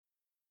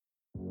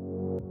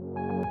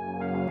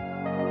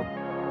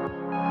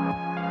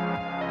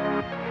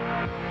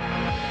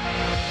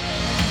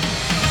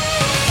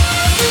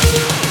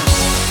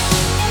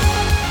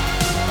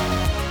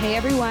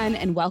everyone,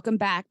 and welcome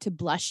back to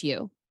Blush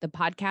You, the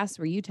podcast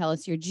where you tell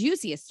us your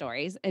juiciest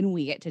stories and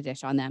we get to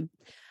dish on them.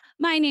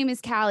 My name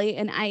is Callie,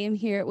 and I am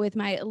here with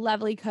my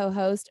lovely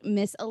co-host,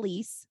 Miss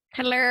Elise.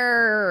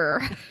 Hello.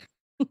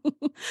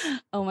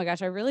 Oh my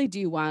gosh, I really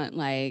do want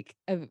like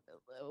a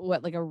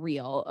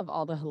reel of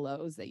all the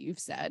hellos that you've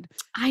said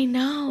I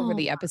know. over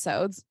the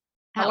episodes.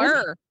 That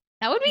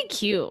would be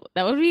cute.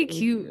 That would be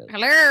cute. Really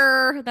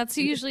Hello. That's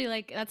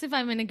usually that's if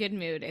I'm in a good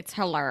mood. It's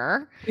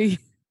hello.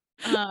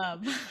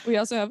 We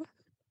also have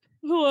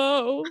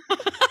hello.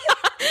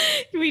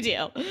 We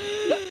do.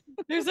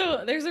 There's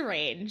a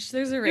range.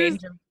 There's a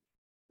range.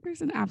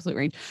 There's an absolute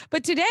range.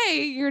 But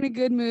today you're in a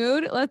good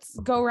mood. Let's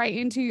go right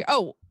into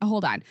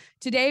hold on.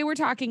 Today we're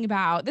talking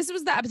about, this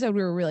was the episode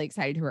we were really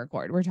excited to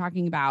record. We're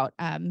talking about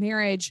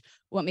marriage,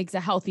 what makes a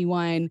healthy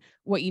one,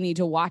 what you need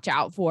to watch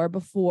out for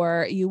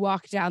before you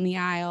walk down the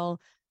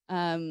aisle,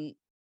 and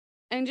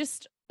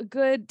just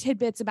good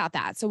tidbits about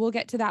that. So we'll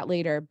get to that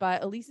later.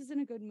 But Elise is in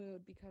a good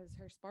mood because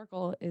her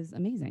sparkle is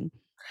amazing.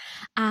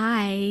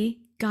 I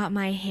got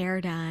my hair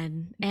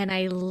done and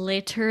I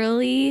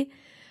literally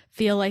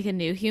feel like a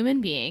new human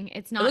being.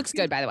 It looks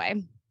good, by the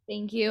way.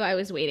 Thank you. I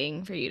was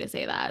waiting for you to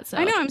say that. So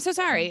I know, I'm so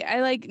sorry.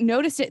 I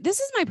noticed it. This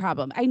is my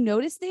problem. I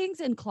notice things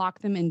and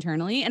clock them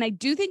internally. And I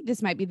do think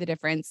this might be the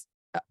difference,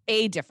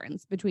 a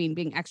difference between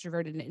being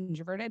extroverted and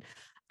introverted.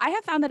 I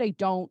have found that I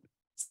don't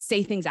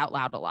say things out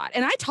loud a lot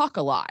and I talk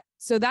a lot.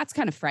 So that's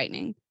kind of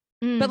frightening.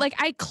 But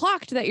I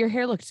clocked that your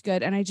hair looked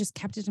good and I just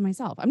kept it to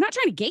myself. I'm not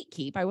trying to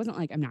gatekeep. I wasn't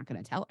like, I'm not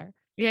going to tell her.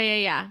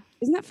 Yeah.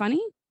 Isn't that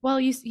funny? Well,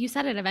 you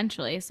said it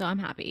eventually, so I'm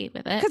happy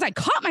with it. Because I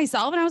caught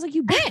myself and I was like,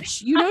 you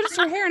bitch, you noticed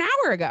her hair an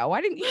hour ago. Why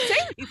didn't you say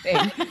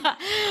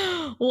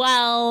anything?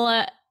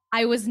 Well,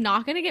 I was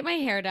not going to get my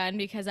hair done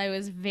because I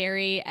was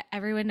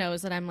everyone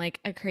knows that I'm like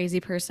a crazy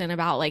person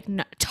about like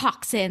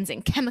toxins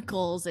and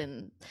chemicals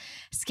and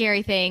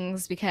scary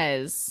things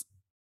because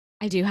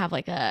I do have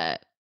like a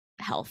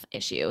health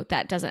issue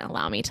that doesn't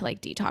allow me to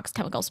like detox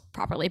chemicals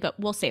properly, but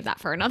we'll save that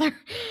for another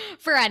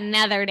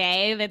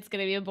day. That's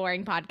going to be a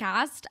boring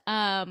podcast.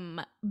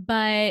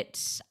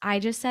 But I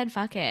just said,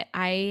 fuck it.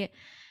 I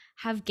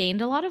have gained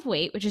a lot of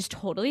weight, which is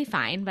totally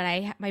fine,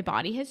 but my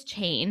body has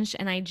changed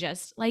and I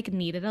just like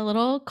needed a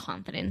little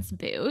confidence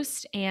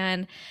boost.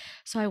 And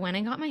so I went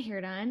and got my hair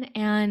done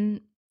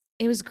and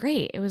it was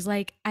great. It was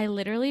like, I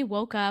literally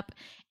woke up,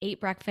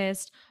 ate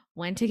breakfast,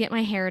 went to get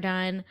my hair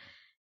done,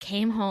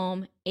 came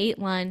home, ate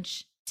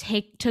lunch,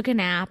 took a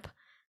nap,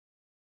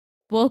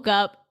 woke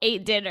up,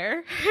 ate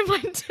dinner, and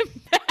went to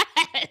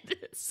bed.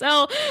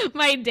 So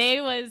my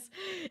day was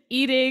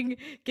eating,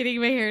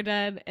 getting my hair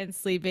done, and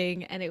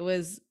sleeping, and it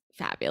was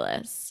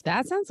fabulous.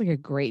 That sounds like a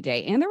great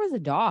day. And there was a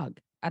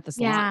dog at the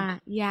salon.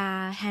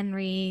 Yeah.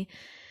 Henry,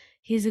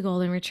 he's a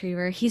golden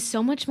retriever. He's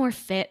so much more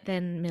fit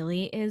than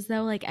Millie is,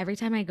 though. Like every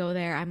time I go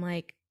there, I'm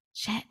like,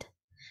 shit,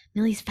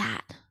 Millie's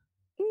fat.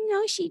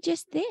 No, she's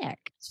just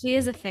thick. She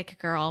is a thick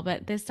girl,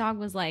 but this dog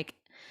was like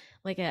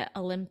a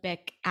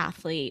Olympic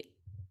athlete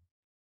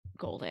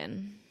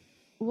golden.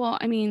 Well,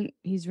 I mean,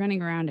 he's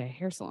running around a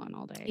hair salon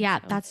all day. Yeah,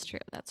 so. That's true.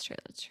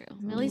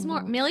 Millie's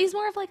more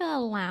of like a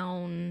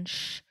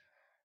lounge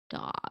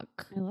dog.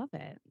 I love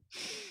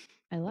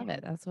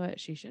it. That's what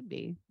she should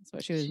be. That's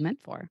what she was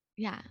meant for.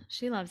 Yeah,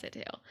 she loves it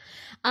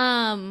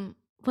too.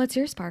 What's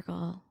your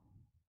sparkle?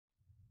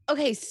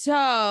 Okay,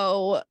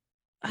 so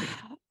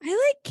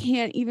I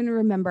can't even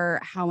remember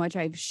how much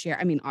I've shared.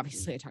 I mean,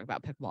 obviously I talk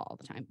about pickleball all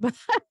the time, but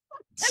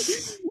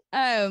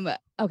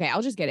okay,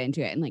 I'll just get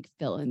into it and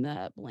fill in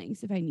the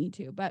blanks if I need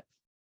to. But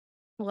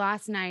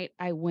last night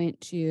I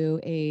went to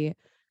a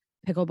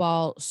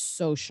pickleball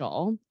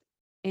social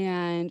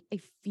and I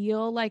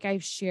feel like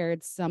I've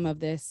shared some of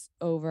this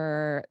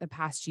over the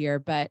past year,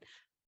 but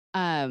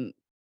I,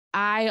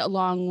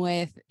 along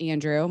with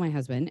Andrew, my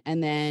husband,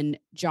 and then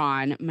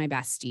John, my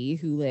bestie,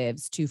 who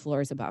lives 2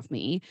 floors above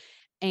me,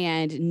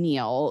 and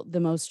Neil, the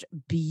most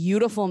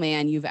beautiful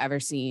man you've ever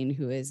seen,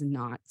 who is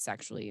not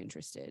sexually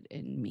interested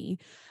in me.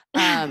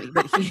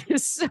 But he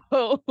is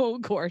so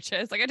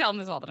gorgeous. I tell him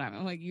this all the time.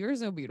 I'm like, you're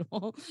so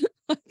beautiful.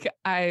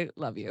 I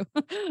love you.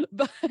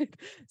 But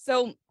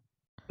so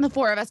the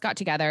 4 of us got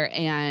together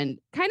and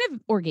kind of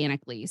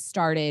organically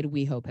started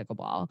WeHo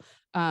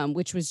Pickleball,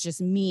 which was just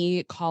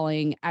me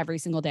calling every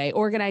single day,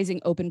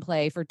 organizing open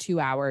play for 2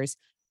 hours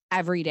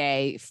every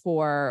day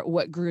for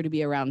what grew to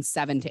be around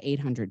 700 to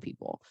 800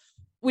 people,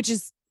 which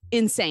is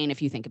insane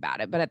if you think about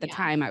it. But at the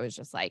time I was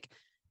just like,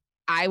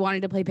 I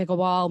wanted to play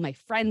pickleball. My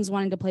friends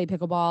wanted to play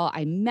pickleball.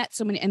 I met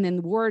so many, and then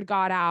the word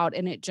got out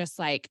and it just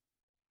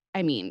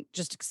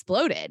just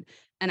exploded.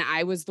 And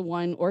I was the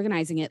one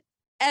organizing it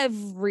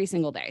every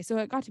single day. So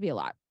it got to be a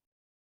lot.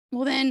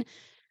 Well, then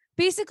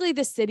basically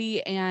the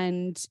city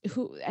and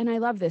I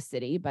love this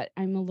city, but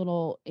I'm a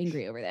little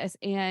angry over this.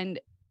 And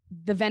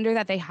the vendor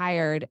that they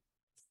hired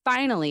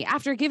finally,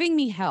 after giving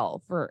me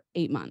hell for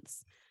 8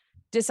 months,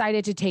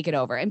 decided to take it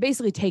over and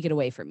basically take it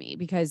away from me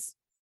because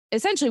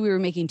essentially we were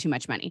making too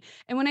much money.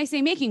 And when I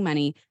say making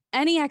money,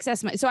 any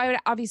excess money, so I would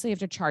obviously have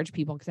to charge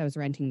people because I was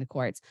renting the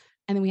courts.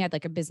 And then we had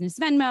like a business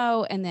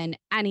Venmo and then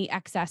any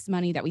excess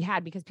money that we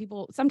had, because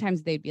people,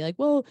 sometimes they'd be like,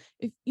 well,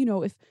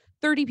 if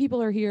 30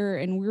 people are here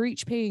and we're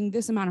each paying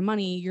this amount of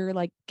money, you're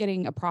like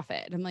getting a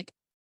profit. And I'm like,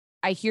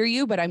 I hear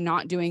you, but I'm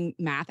not doing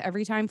math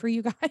every time for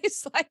you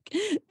guys. Like,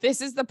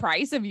 this is the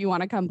price if you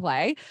want to come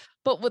play.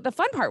 But what the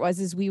fun part was,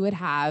 is we would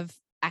have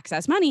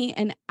excess money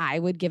and I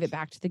would give it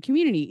back to the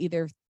community,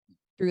 either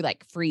through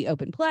like free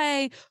open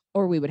play,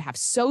 or we would have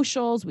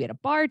socials. We had a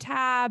bar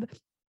tab.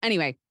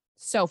 Anyway,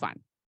 so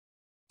fun.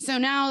 So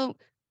now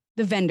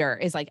the vendor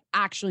is like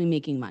actually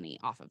making money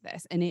off of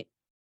this. And it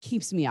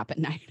keeps me up at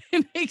night.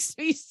 It makes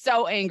me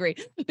so angry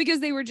because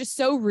they were just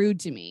so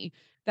rude to me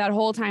that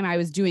whole time I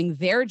was doing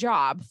their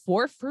job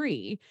for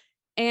free.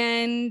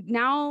 And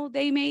now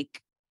they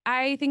make,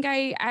 I think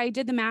I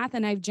did the math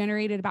and I've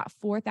generated about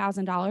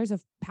 $4,000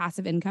 of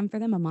passive income for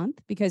them a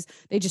month, because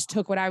they just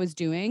took what I was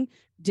doing,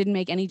 didn't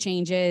make any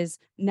changes,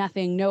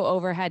 nothing, no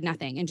overhead,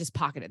 nothing, and just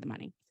pocketed the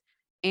money.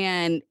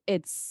 And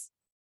it's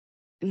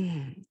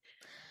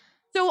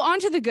so on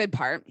to the good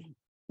part.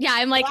 Yeah,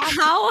 I'm like,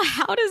 how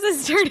does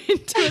this turn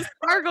into a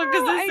sparkle?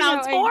 Because this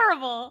sounds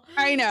horrible.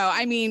 I know.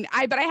 I mean,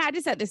 but I had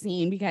to set the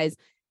scene because,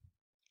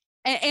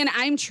 and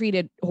I'm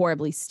treated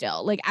horribly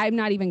still. Like, I'm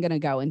not even going to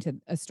go into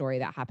a story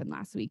that happened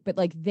last week, but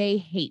like, they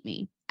hate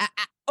me,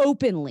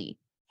 openly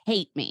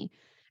hate me.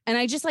 And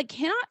I just like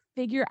cannot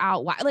figure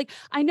out why. Like,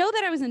 I know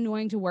that I was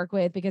annoying to work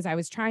with because I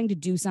was trying to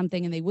do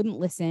something and they wouldn't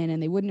listen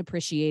and they wouldn't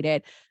appreciate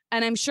it.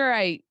 And I'm sure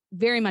I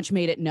very much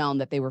made it known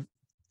that they were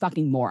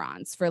fucking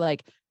morons for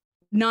like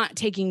not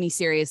taking me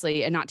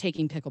seriously and not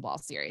taking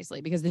pickleball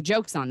seriously, because the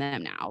joke's on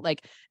them now.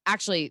 Like,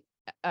 actually,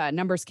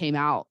 numbers came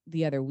out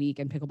the other week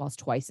and pickleball's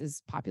twice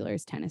as popular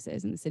as tennis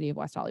is in the city of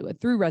West Hollywood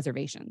through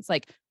reservations.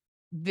 Like,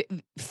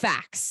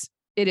 facts,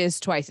 it is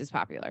twice as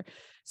popular.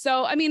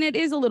 So, I mean, it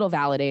is a little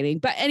validating.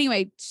 But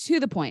anyway, to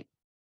the point,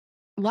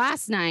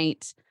 last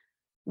night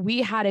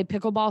we had a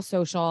pickleball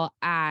social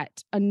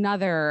at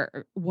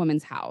another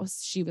woman's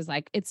house. She was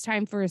like, it's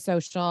time for a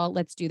social.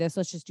 Let's do this.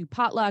 Let's just do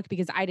potluck,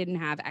 because I didn't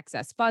have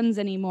excess funds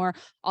anymore.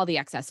 All the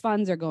excess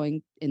funds are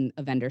going in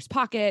a vendor's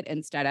pocket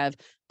instead of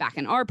back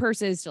in our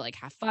purses to like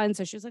have fun.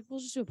 So she was like, we'll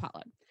just do a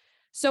potluck.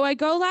 So I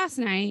go last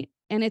night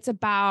and it's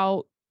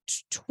about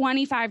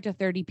 25 to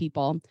 30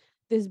 people.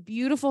 This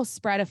beautiful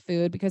spread of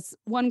food, because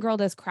one girl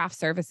does craft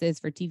services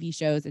for TV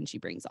shows and she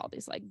brings all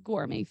these like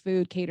gourmet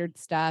food, catered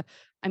stuff.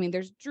 I mean,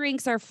 there's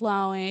drinks are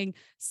flowing.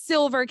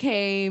 Silver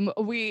came,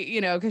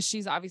 because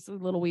she's obviously a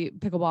little wee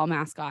pickleball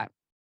mascot.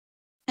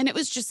 And it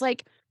was just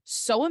like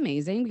so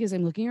amazing, because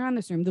I'm looking around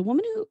this room. The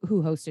woman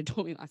who hosted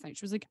told me last night,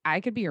 she was like, I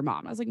could be your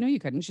mom. I was like, no, you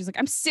couldn't. She's like,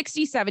 I'm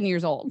 67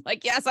 years old.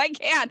 Like, yes, I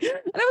can.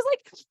 And I was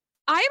like,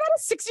 I am at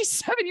a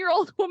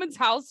 67-year-old woman's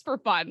house for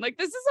fun. Like,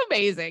 this is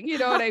amazing. You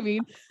know what I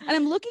mean? And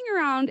I'm looking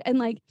around and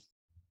like,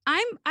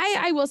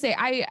 I will say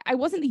I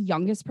wasn't the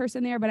youngest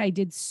person there, but I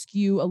did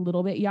skew a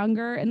little bit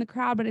younger in the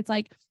crowd. But it's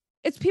like,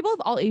 it's people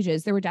of all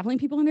ages. There were definitely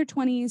people in their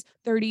 20s,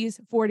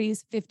 30s,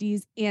 40s,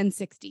 50s, and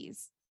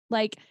 60s.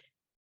 Like,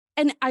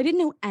 and I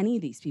didn't know any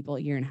of these people a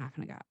year and a half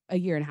ago.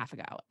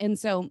 And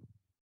so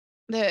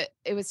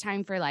it was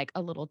time for like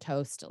a little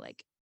toast to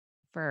like,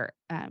 for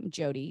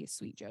Jody,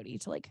 sweet Jody,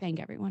 to like thank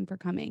everyone for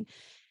coming.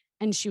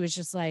 And she was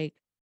just like,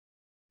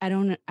 I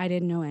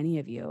didn't know any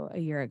of you a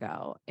year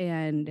ago.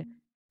 And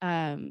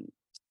everyone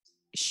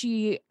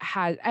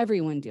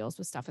deals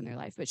with stuff in their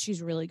life, but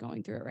she's really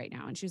going through it right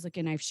now. And she's like,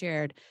 and I've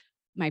shared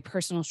my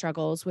personal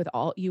struggles with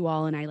you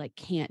all. And I like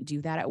can't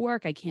do that at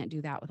work. I can't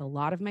do that with a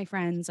lot of my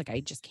friends. Like,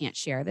 I just can't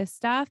share this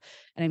stuff.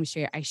 And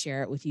I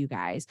share it with you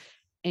guys.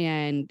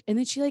 And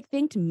then she like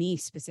thanked me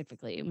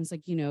specifically and was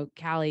like,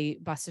 Callie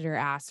busted her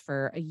ass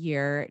for a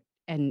year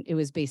and it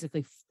was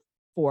basically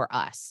for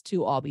us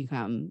to all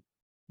become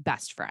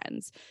best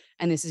friends.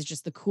 And this is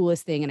just the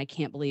coolest thing. And I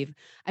can't believe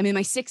I'm in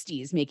my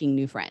 60s making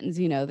new friends.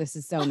 This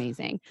is so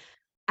amazing.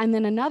 And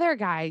then another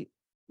guy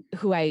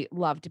who I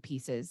love to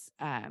pieces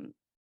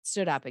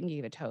stood up and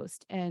gave a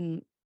toast.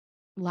 And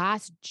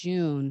last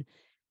June,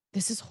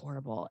 this is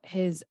horrible,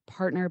 his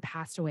partner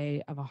passed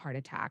away of a heart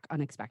attack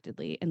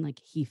unexpectedly. And like,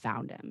 he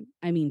found him.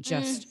 I mean,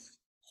 just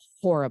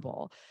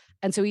horrible.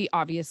 And so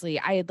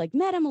I had like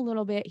met him a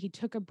little bit. He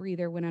took a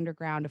breather, went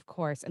underground, of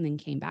course, and then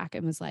came back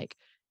and was like,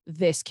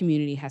 this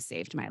community has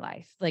saved my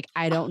life. Like,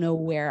 I don't know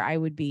where I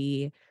would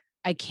be.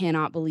 I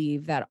cannot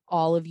believe that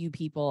all of you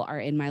people are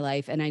in my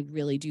life. And I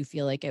really do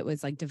feel like it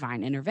was like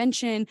divine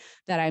intervention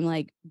that I'm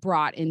like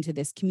brought into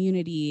this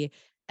community.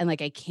 And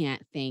like, I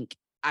can't thank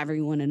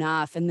everyone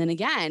enough. And then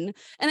again,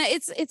 and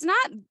it's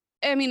not,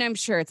 I mean, I'm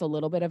sure it's a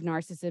little bit of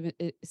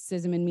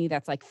narcissism in me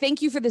that's like,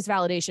 thank you for this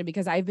validation,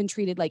 because I've been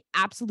treated like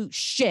absolute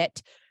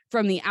shit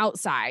from the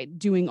outside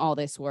doing all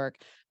this work.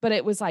 But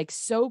it was like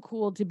so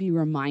cool to be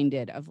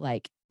reminded of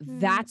like,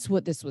 that's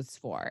what this was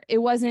for. It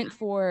wasn't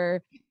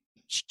for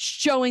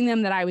showing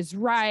them that I was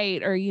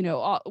right or,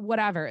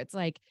 whatever. It's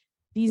like,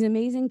 these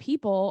amazing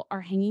people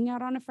are hanging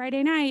out on a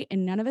Friday night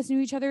and none of us knew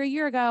each other a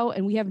year ago.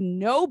 And we have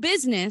no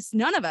business,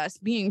 none of us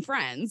being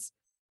friends,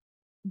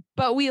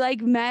 but we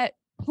like met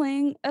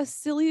playing a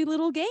silly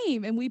little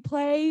game, and we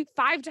play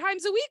 5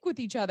 times a week with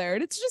each other.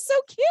 And it's just so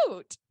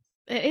cute.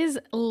 It is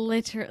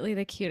literally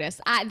the cutest.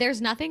 There's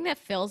nothing that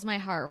fills my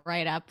heart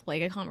right up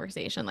like a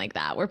conversation like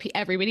that where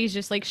everybody's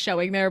just like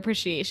showing their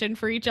appreciation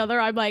for each other.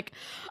 I'm like,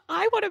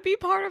 I want to be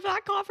part of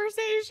that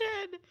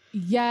conversation.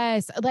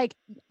 Yes. Like,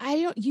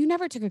 you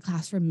never took a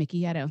class from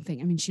Mickey, I don't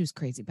think. I mean, she was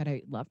crazy, but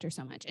I loved her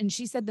so much. And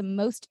she said the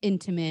most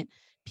intimate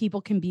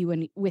people can be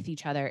with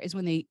each other is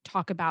when they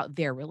talk about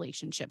their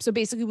relationship. So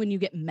basically when you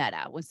get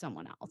meta with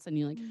someone else and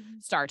you like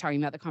start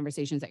talking about the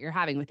conversations that you're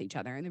having with each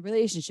other and the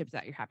relationships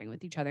that you're having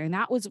with each other. And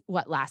that was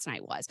what last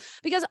night was,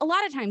 because a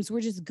lot of times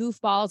we're just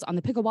goofballs on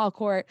the pickleball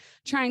court,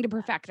 trying to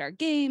perfect our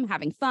game,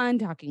 having fun,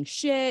 talking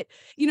shit,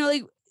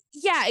 like,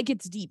 yeah, it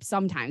gets deep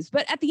sometimes,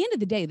 but at the end of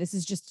the day, this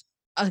is just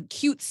a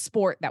cute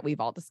sport that we've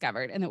all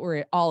discovered and that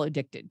we're all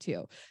addicted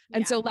to.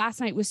 And so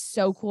last night was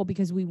so cool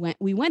because we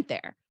went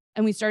there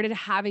and we started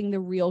having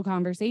the real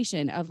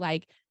conversation of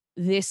like,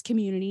 this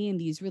community and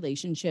these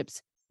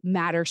relationships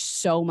matter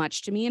so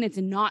much to me. And it's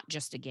not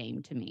just a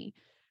game to me.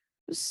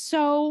 It was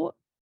so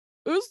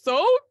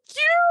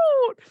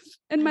cute.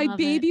 And my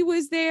baby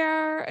was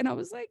there and I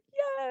was like,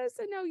 yes,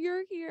 and now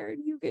you're here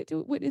and you get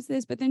to witness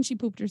this. But then she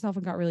pooped herself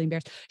and got really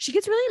embarrassed. She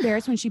gets really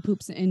embarrassed when she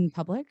poops in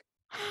public.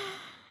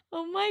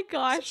 Oh my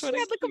gosh. So she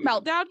had like a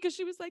meltdown because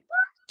she was like,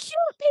 cute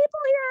people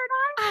here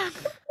and I'm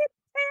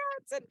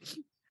pants.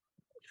 And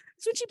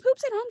so when she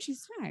poops at home,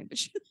 she's fine.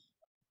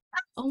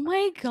 Oh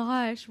my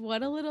gosh,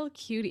 what a little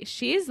cutie.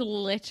 She's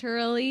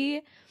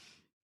literally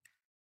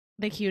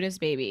the cutest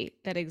baby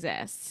that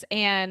exists.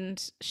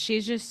 And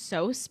she's just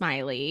so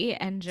smiley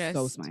and just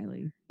so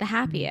smiley. The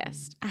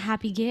happiest. A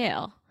happy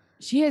gal.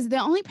 She is. The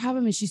only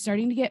problem is she's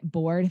starting to get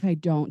bored if I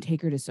don't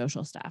take her to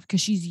social stuff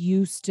because she's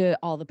used to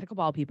all the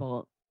pickleball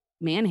people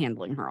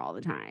manhandling her all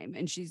the time.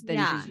 And she's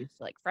used to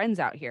like friends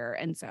out here.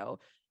 And so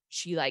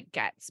she like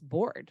gets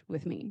bored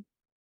with me.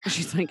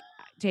 She's like,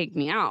 take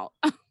me out.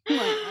 I'm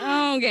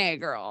like, okay,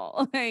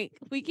 girl. Like,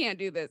 we can't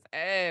do this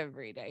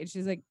every day.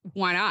 She's like,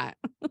 why not?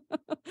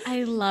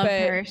 I love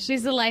her.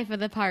 She's the life of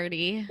the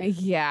party.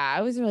 Yeah,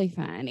 it was really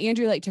fun.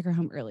 Andrew like took her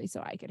home early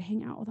so I could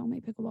hang out with all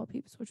my pickleball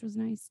peeps, which was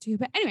nice too.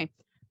 But anyway,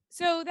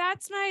 so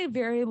that's my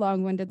very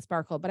long-winded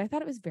sparkle, but I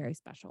thought it was very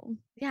special.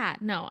 Yeah,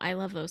 no, I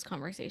love those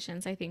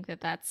conversations. I think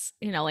that that's,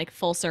 like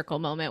full circle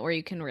moment where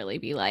you can really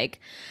be like,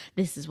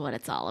 this is what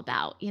it's all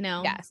about,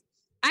 Yes.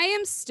 I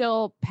am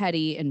still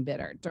petty and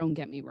bitter. Don't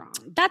get me wrong.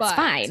 That's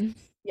fine.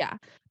 Yeah.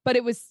 But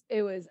it was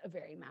a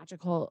very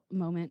magical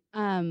moment.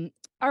 All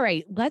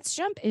right, let's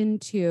jump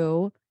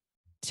into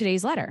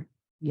today's letter.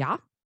 Yeah.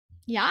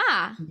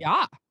 Yeah.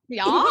 Yeah.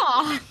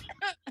 Yeah.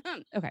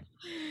 Okay.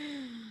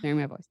 Hearing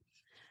my voice.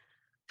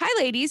 Hi,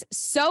 ladies.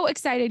 So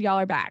excited y'all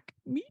are back.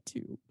 Me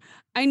too.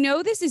 I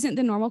know this isn't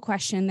the normal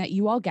question that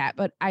you all get,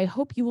 but I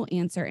hope you will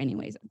answer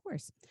anyways. Of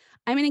course.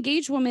 I'm an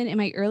engaged woman in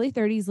my early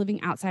 30s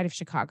living outside of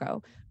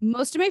Chicago.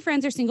 Most of my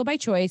friends are single by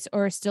choice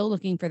or are still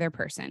looking for their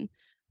person.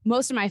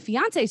 Most of my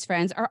fiance's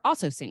friends are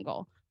also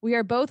single. We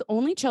are both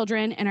only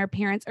children and our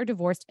parents are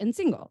divorced and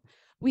single.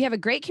 We have a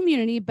great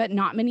community, but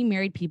not many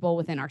married people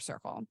within our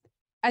circle.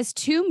 As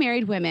two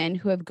married women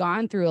who have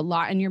gone through a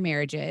lot in your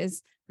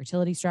marriages,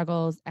 fertility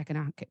struggles,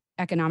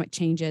 economic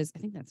changes, I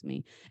think that's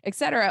me,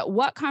 etc.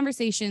 What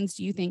conversations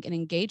do you think an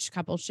engaged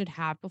couple should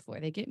have before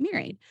they get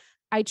married?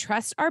 I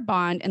trust our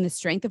bond and the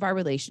strength of our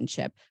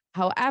relationship.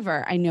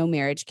 However, I know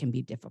marriage can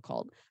be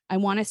difficult. I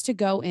want us to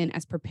go in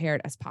as prepared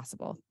as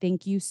possible.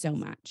 Thank you so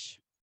much.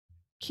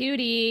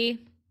 Cutie.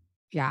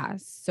 Yeah,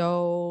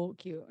 so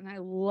cute. And I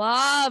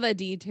love a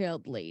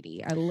detailed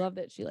lady. I love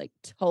that she like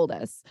told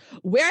us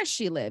where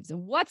she lives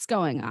and what's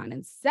going on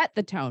and set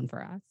the tone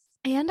for us.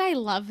 And I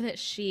love that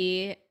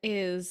she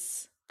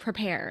is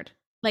prepared.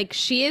 Like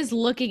she is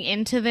looking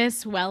into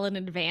this well in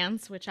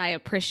advance, which I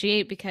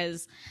appreciate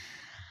because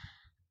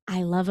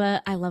I love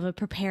a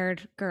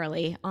prepared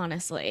girly,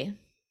 honestly.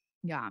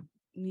 Yeah.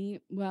 Me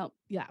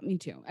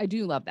too. I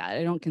do love that.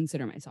 I don't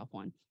consider myself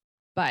one.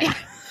 But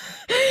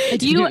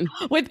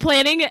with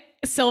planning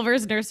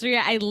Silver's nursery,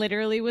 I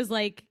literally was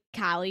like,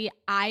 Callie,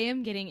 I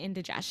am getting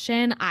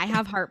indigestion. I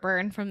have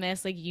heartburn from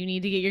this. Like, you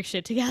need to get your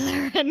shit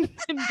together and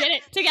get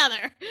it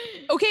together.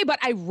 Okay,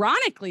 but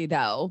ironically,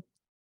 though,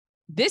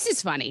 this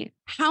is funny.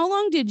 How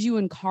long did you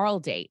and Carl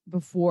date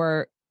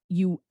before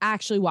you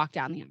actually walked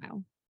down the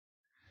aisle?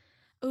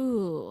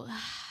 Ooh,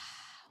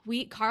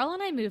 Carl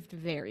and I moved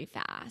very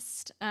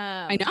fast.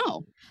 I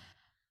know.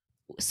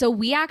 So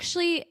we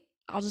actually,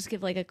 I'll just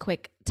give like a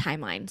quick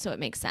timeline so it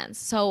makes sense.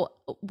 So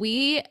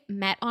we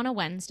met on a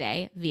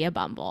Wednesday via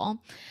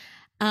Bumble.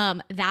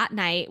 That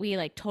night we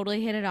like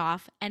totally hit it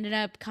off, ended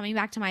up coming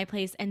back to my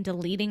place and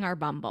deleting our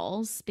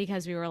Bumbles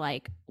because we were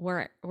like,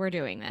 we're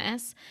doing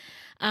this.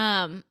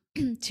 2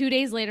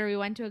 days later we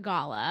went to a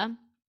gala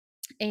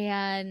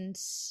and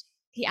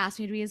he asked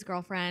me to be his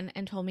girlfriend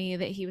and told me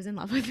that he was in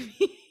love with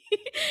me.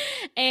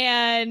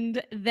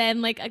 And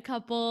then like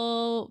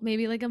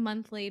maybe like a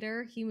month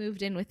later, he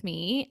moved in with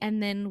me.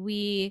 And then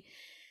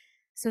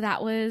so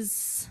that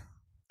was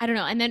I don't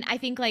know. And then I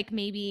think like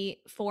maybe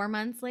 4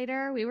 months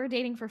later, we were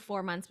dating for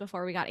 4 months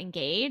before we got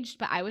engaged,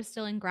 but I was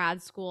still in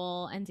grad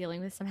school and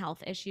dealing with some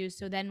health issues.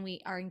 So then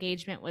our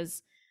engagement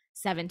was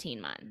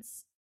 17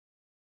 months,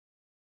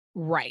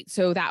 Right.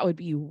 So that would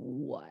be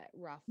what,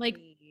 like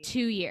roughly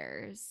 2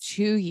 years.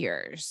 2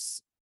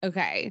 years.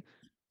 Okay.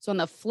 So on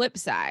the flip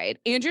side,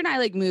 Andrew and I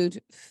like moved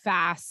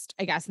fast,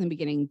 I guess, in the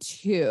beginning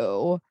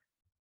too,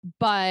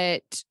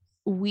 but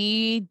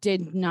we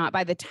did not,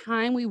 by the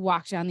time we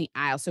walked down the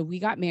aisle, so we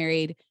got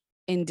married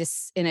in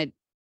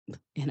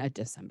a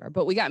December,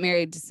 but we got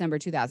married December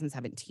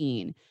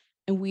 2017,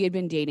 and we had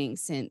been dating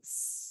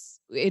since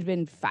it had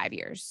been 5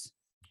 years.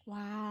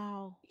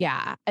 Wow.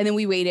 Yeah. And then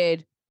we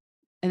waited,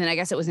 and then I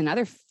guess it was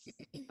another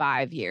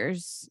 5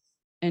 years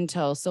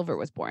until Silver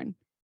was born.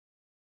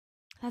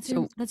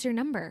 That's your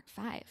number,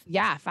 5.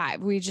 Yeah,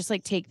 5. We just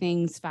like take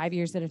things 5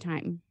 years at a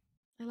time.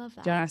 I love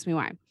that. Don't ask me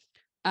why.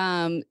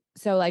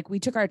 So like we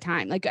took our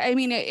time. Like, I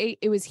mean,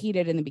 it was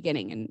heated in the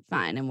beginning and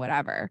fun and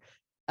whatever.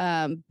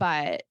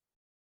 But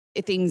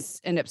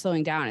things end up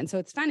slowing down. And so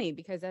it's funny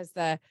because as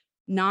the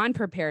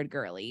non-prepared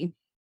girly,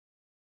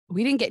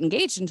 we didn't get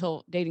engaged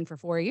until dating for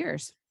 4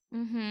 years.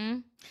 Mm-hmm.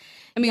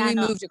 I mean, we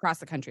moved across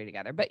the country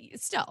together, but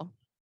still.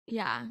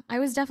 Yeah, I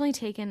was definitely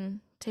taken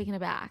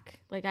aback.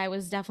 Like I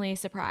was definitely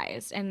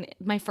surprised. And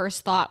my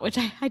first thought, which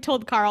I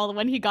told Carl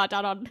when he got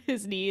down on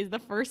his knees, the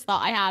first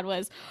thought I had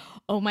was,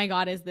 oh my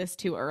God, is this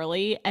too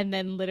early? And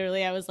then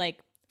literally I was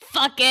like,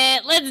 fuck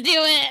it, let's do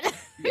it.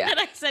 Yeah. And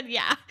I said,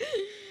 yeah.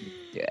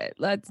 Do it.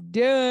 Let's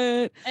do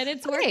it. And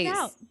it's worked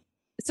out.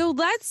 So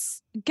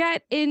let's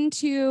get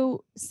into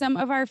some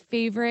of our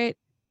favorite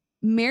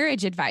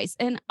marriage advice.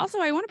 And also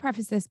I want to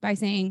preface this by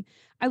saying,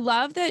 I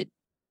love that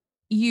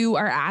you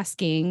are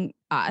asking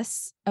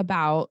us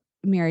about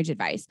marriage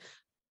advice.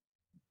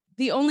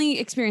 The only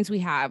experience we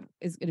have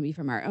is going to be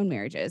from our own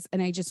marriages.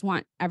 And I just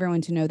want everyone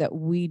to know that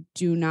we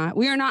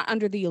are not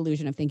under the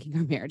illusion of thinking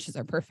our marriages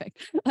are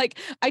perfect. Like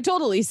I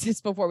told Elise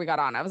this before we got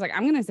on. I was like,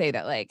 I'm going to say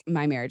that like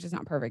my marriage is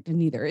not perfect and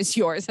neither is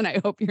yours. And I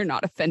hope you're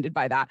not offended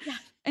by that. Yeah.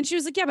 And she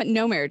was like, yeah, but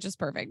no marriage is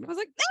perfect. I was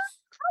like,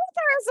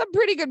 there are some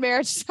pretty good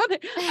marriages.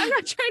 I'm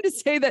not trying to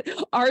say that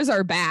ours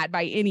are bad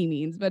by any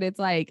means, but it's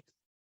like,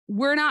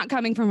 we're not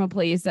coming from a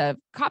place of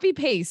copy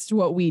paste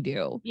what we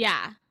do.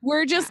 Yeah.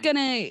 We're just going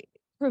to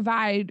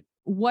provide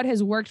what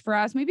has worked for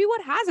us, maybe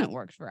what hasn't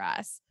worked for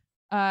us,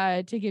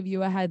 to give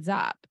you a heads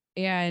up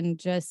and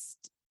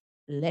just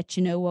let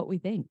you know what we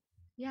think.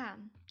 Yeah.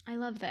 I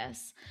love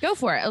this. Go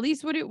for it.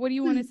 Elise, what do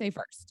you want to say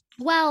first?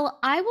 Well,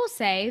 I will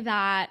say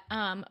that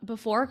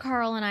before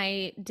Carl and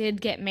I did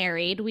get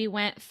married, we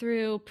went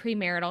through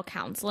premarital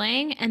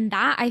counseling, and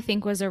that I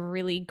think was a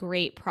really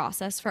great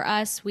process for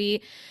us.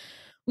 We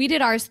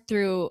did ours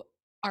through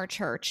our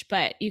church,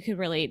 but you could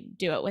really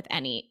do it with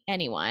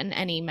anyone,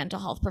 any mental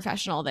health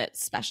professional that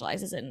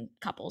specializes in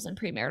couples and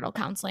premarital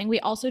counseling. We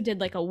also did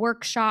like a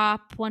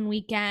workshop one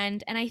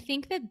weekend, and I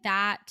think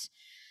that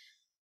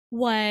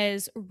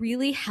was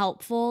really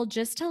helpful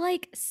just to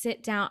like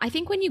sit down. I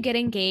think when you get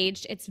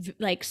engaged, it's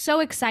like so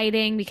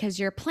exciting because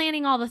you're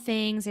planning all the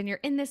things and you're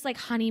in this like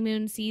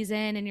honeymoon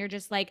season and you're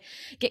just like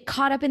get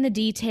caught up in the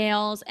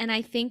details. And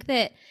I think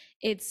that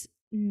it's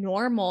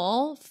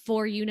normal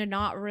for you to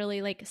not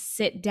really like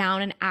sit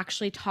down and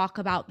actually talk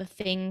about the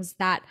things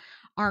that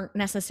aren't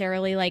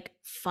necessarily like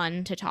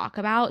fun to talk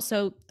about.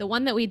 So the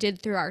one that we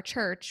did through our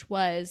church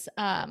was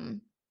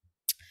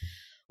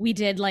we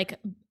did like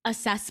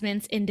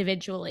assessments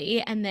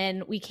individually, and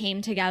then we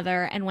came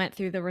together and went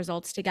through the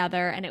results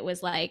together. And it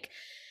was like,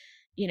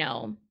 you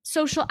know,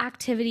 social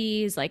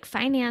activities, like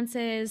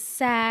finances,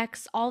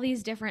 sex, all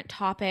these different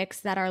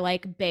topics that are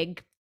like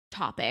big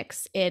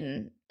topics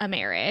in a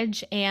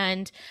marriage.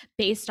 And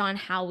based on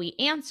how we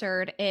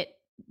answered, it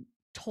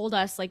told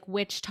us like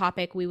which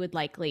topic we would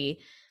likely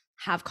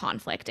have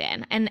conflict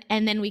in. And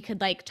then we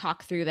could like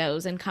talk through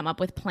those and come up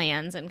with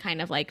plans and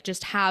kind of like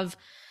just have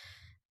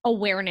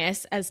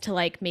awareness as to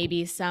like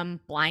maybe some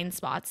blind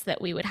spots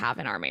that we would have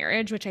in our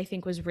marriage, which I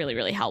think was really,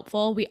 really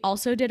helpful. We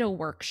also did a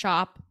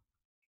workshop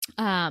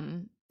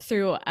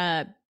through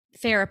a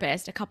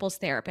therapist, a couples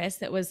therapist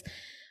that was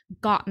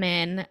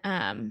Gottman.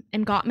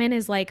 And Gottman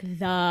is like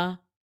the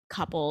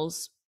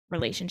couples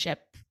relationship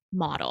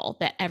model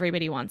that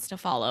everybody wants to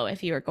follow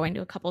if you are going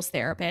to a couples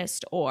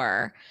therapist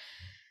or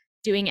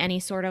doing any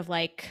sort of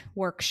like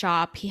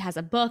workshop. He has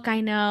a book,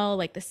 I know,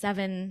 like the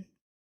seven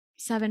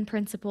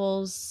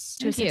principles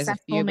to a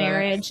successful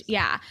marriage. Books.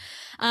 Yeah.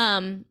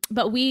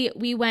 But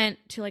we went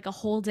to like a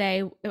whole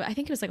day, I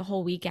think it was like a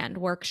whole weekend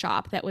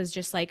workshop that was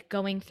just like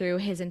going through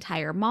his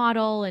entire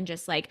model, and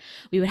just like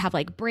we would have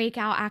like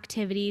breakout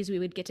activities. We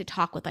would get to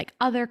talk with like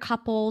other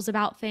couples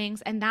about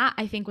things. And that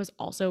I think was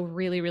also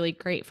really, really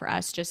great for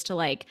us just to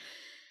like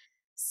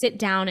sit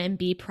down and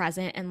be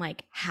present and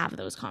like have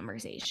those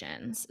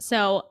conversations.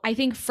 So I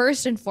think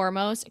first and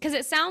foremost, because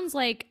it sounds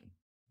like,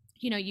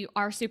 you know, you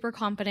are super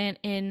confident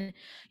in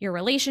your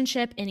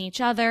relationship, in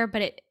each other,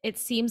 but it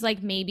seems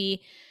like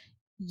maybe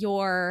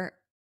you're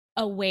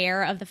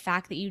aware of the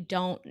fact that you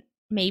don't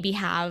maybe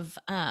have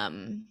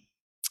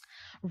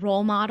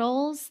role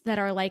models that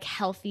are like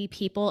healthy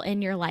people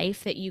in your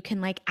life that you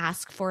can like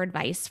ask for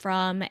advice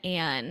from,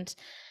 and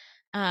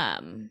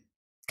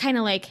kind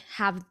of like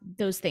have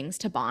those things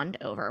to bond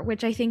over,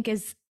 which I think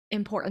is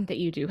important that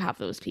you do have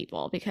those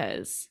people,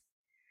 because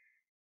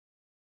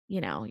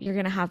you're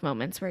going to have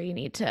moments where you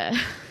need to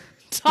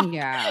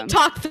Yeah.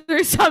 talk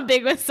through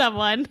something with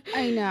someone.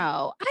 I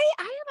know. I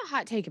have a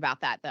hot take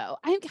about that though.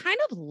 I kind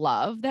of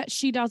love that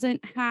she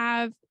doesn't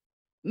have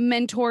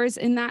mentors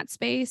in that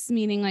space,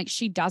 meaning like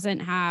she doesn't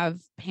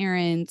have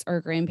parents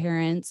or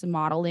grandparents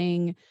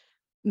modeling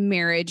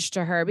marriage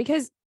to her,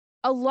 because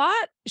a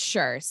lot,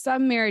 sure,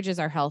 some marriages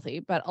are healthy,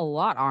 but a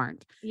lot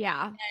aren't.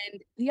 Yeah.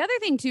 And the other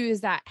thing too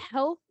is that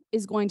health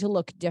is going to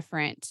look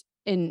different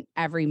in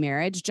every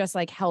marriage, just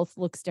like health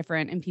looks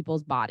different in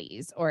people's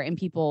bodies or in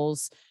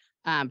people's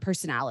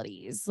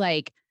personalities.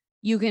 Like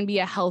you can be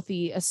a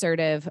healthy,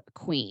 assertive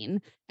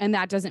queen, and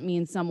that doesn't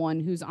mean someone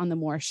who's on the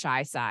more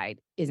shy side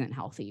isn't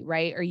healthy,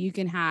 right? Or you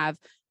can have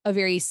a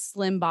very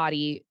slim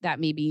body that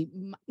maybe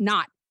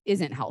not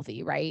isn't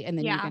healthy, right? And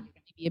then you Yeah. can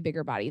be a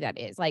bigger body that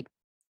is like,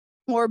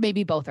 or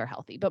maybe both are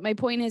healthy. But my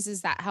point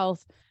is that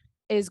health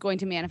is going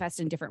to manifest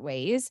in different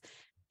ways.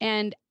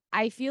 And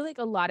I feel like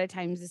a lot of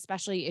times,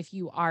 especially if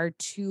you are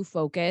too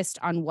focused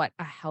on what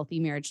a healthy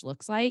marriage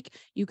looks like,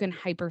 you can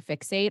hyper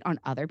fixate on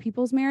other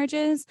people's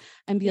marriages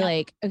and be Yep.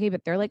 like, okay,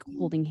 but they're like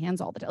holding hands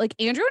all the time. Like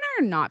Andrew and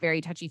I are not very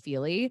touchy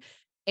feely.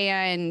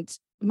 And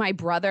my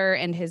brother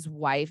and his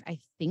wife, I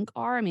think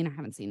are, I mean, I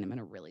haven't seen them in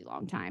a really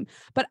long time,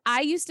 but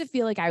I used to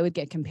feel like I would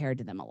get compared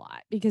to them a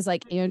lot because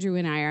like Andrew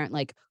and I aren't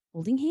like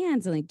holding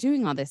hands and like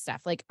doing all this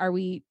stuff. Like,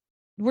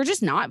 we're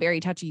just not very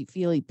touchy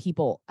feely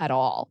people at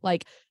all.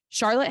 Like,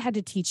 Charlotte had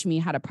to teach me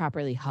how to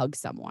properly hug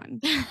someone.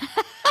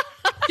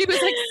 She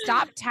was like,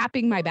 stop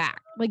tapping my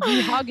back. Like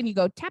you hug and you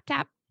go tap,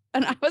 tap.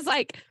 And I was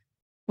like,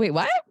 wait,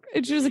 what?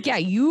 And she was like, yeah,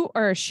 you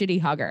are a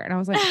shitty hugger. And I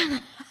was like,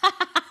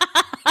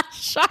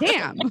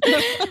 damn.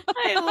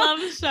 I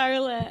love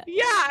Charlotte.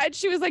 Yeah. And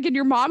she was like, and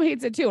your mom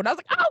hates it too. And I was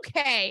like,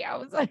 okay. I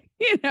was like,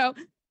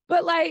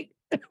 but like,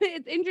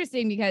 it's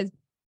interesting because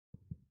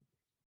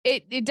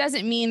it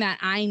doesn't mean that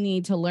I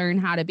need to learn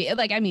how to be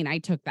like, I mean, I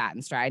took that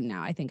in stride.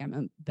 Now I think I'm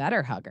a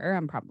better hugger.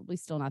 I'm probably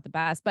still not the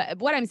best, but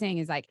what I'm saying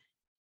is like,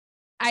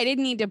 I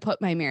didn't need to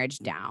put my marriage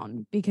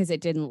down because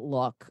it didn't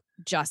look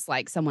just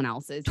like someone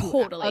else's.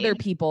 Totally. Other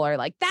people are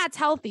like, that's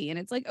healthy. And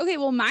it's like, okay,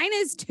 well, mine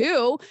is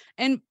too.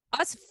 And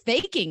us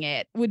faking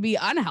it would be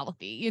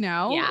unhealthy,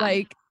 Yeah.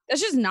 like that's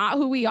just not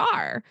who we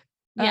are.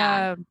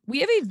 Yeah.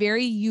 We have a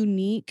very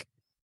unique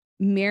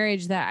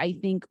marriage that I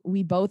think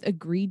we both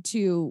agreed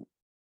to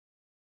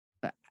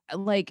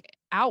like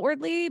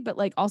outwardly, but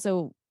like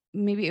also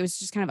maybe it was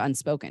just kind of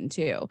unspoken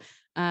too.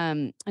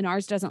 And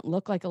ours doesn't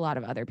look like a lot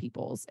of other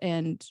people's,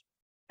 and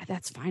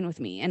that's fine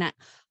with me. And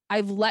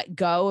I've let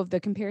go of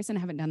the comparison. I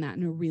haven't done that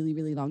in a really,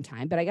 really long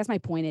time. But I guess my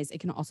point is it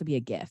can also be a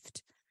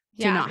gift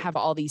to not have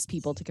all these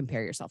people to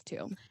compare yourself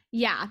to.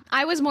 Yeah.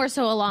 I was more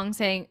so along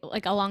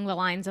the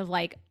lines of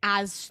like,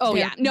 as oh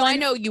yeah. No, I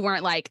know you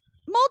weren't like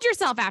mold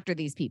yourself after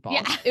these people.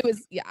 Yeah. It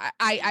was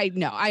I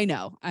know.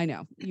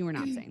 You were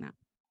not saying that.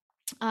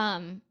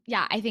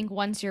 Yeah, I think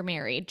once you're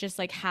married, just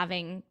like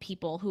having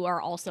people who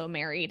are also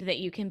married that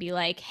you can be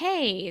like,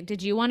 hey,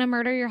 did you want to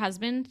murder your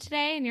husband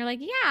today? And you're like,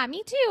 yeah,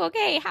 me too.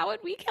 Okay, how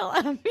would we kill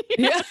him?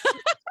 Yeah.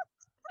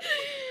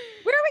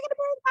 Where are we gonna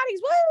bury the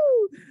bodies?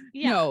 Woo!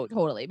 Yeah. No,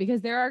 totally.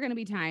 Because there are gonna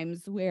be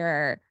times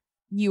where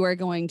you are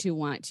going to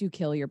want to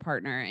kill your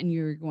partner and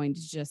you're going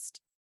to just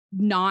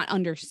not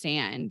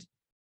understand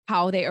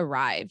how they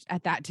arrived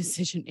at that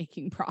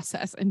decision-making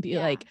process and be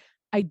like,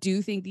 I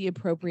do think the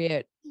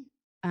appropriate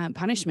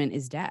punishment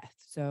is death.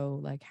 So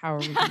like, how are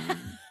we gonna,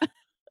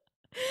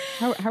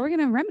 how are we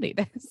gonna remedy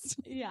this?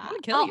 Yeah. I'm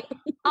gonna kill you.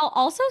 I'll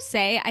also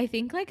say, I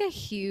think like a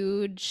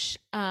huge,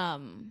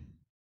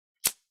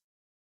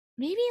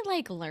 maybe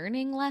like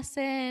learning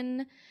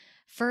lesson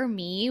for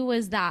me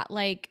was that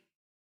like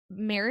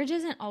marriage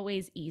isn't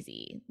always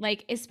easy.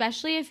 Like,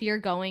 especially if you're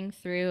going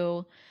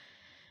through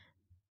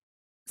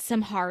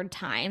some hard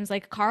times.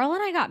 Like Carl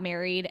and I got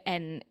married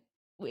and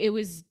it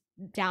was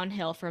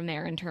downhill from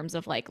there in terms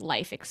of like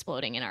life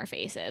exploding in our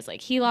faces.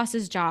 Like he lost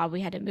his job,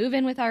 we had to move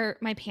in with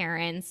my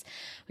parents,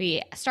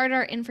 we started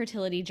our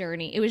infertility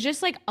journey. It was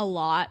just like a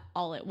lot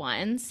all at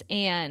once,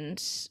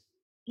 and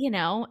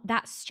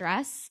that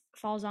stress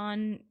falls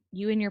on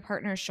you and your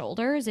partner's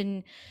shoulders,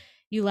 and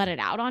you let it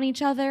out on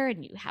each other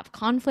and you have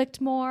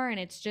conflict more, and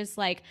it's just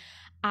like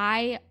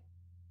I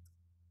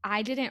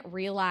didn't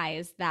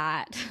realize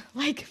that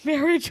like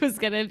marriage was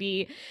going to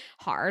be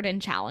hard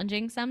and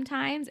challenging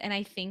sometimes. And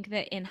I think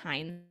that in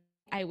hindsight,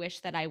 I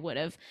wish that I would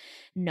have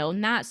known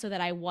that, so that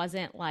I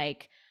wasn't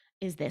like,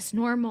 is this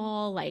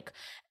normal? Like,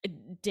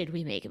 did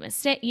we make a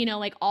mistake?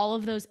 Like all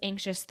of those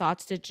anxious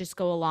thoughts that just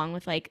go along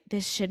with like,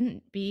 this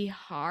shouldn't be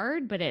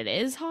hard, but it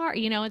is hard.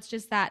 It's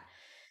just that.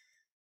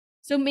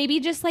 So maybe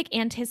just like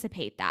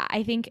anticipate that.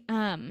 I think,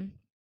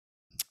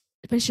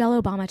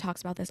 Michelle Obama talks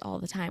about this all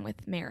the time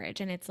with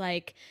marriage. And it's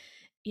like,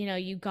 you know,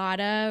 you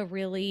gotta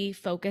really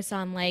focus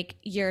on like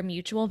your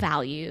mutual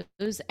values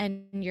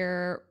and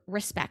your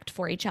respect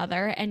for each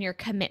other and your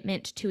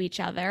commitment to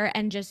each other.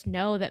 And just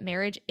know that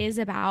marriage is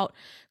about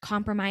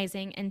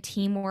compromising and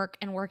teamwork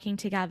and working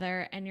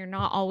together. And you're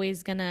not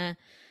always gonna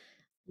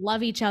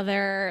love each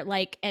other.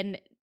 Like, and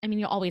I mean,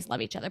 you'll always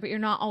love each other, but you're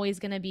not always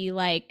gonna be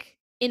like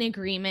in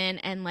agreement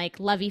and like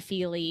lovey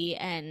feely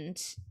and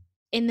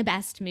in the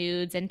best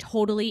moods and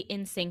totally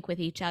in sync with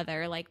each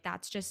other. Like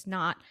that's just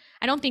not,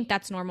 I don't think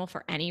that's normal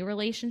for any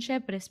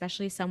relationship, but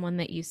especially someone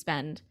that you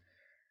spend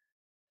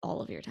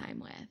all of your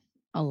time with.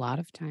 A lot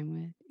of time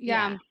with.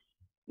 Yeah. Yeah.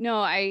 No,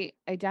 I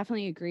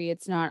definitely agree.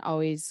 It's not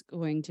always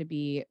going to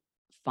be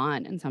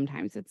fun, and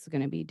sometimes it's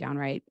going to be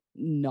downright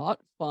not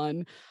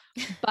fun.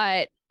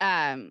 But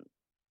I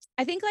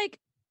think like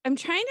I'm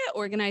trying to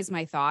organize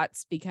my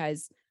thoughts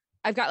because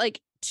I've got like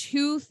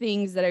two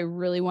things that I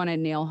really want to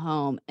nail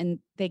home, and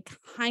they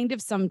kind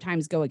of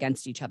sometimes go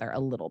against each other a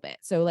little bit.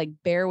 So like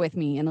bear with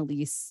me, and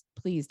Elise,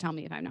 please tell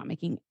me if I'm not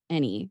making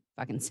any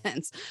fucking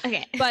sense.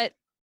 Okay. But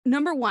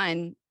number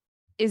one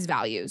is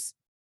values.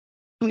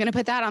 I'm going to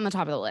put that on the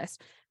top of the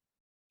list.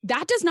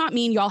 That does not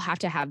mean y'all have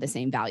to have the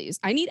same values.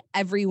 I need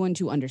everyone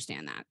to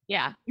understand that.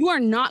 Yeah. You are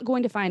not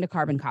going to find a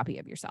carbon copy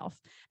of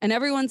yourself. And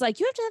everyone's like,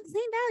 you have to have the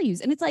same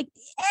values. And it's like,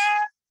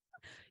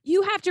 yeah,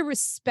 you have to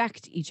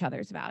respect each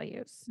other's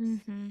values.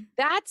 Mm-hmm.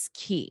 That's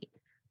key.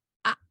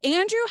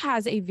 Andrew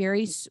has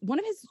one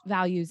of his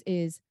values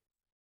is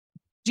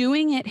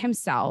doing it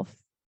himself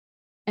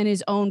and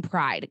his own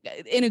pride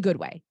in a good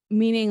way,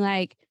 meaning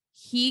like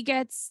he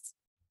gets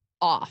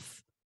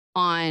off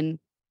on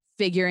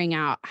figuring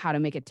out how to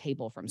make a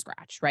table from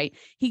scratch, right?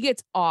 He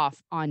gets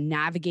off on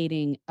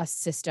navigating a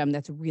system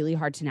that's really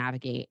hard to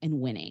navigate and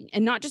winning.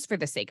 And not just for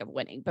the sake of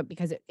winning, but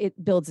because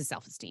it builds his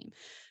self-esteem.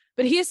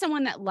 But he is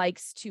someone that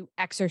likes to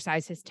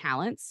exercise his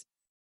talents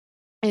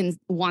and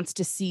wants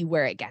to see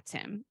where it gets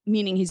him,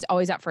 meaning he's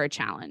always up for a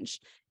challenge.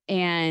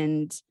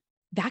 And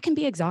that can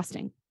be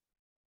exhausting.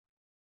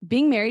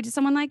 Being married to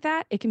someone like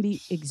that, it can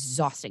be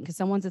exhausting because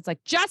it's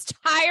like, just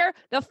hire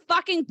the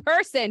fucking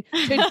person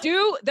to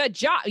do the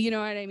job. You know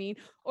what I mean?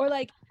 Or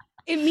like,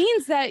 it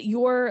means that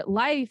your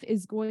life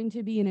is going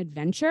to be an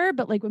adventure.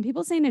 But like when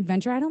people say an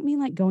adventure, I don't mean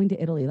like going to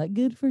Italy, like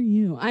good for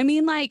you. I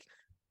mean like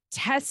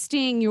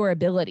testing your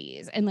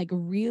abilities and like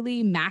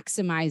really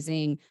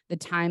maximizing the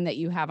time that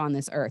you have on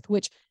this earth,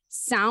 which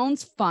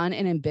sounds fun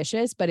and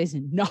ambitious, but is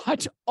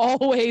not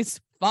always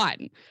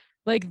fun.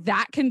 Like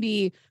that can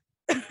be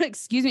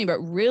excuse me, but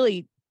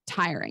really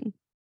tiring,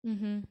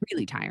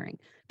 really tiring.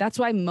 That's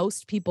why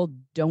most people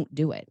don't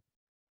do it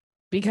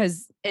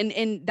because,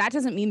 and that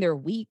doesn't mean they're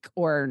weak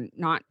or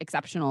not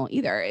exceptional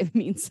either. It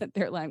means that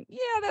they're like,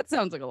 yeah, that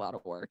sounds like a lot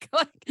of work.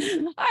 Like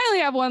I only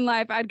have one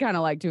life. I'd kind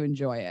of like to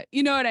enjoy it.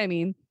 You know what I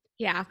mean?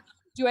 Yeah.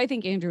 Do I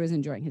think Andrew is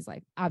enjoying his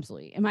life?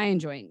 Absolutely. Am I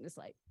enjoying this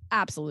life?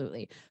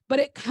 Absolutely. But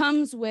it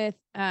comes with,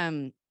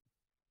 added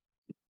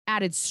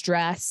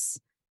stress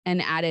and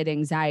added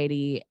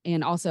anxiety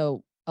and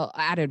also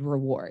added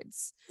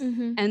rewards.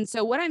 And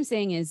so what I'm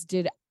saying is,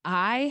 did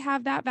I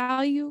have that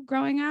value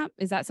growing up?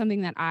 Is that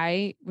something that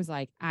I was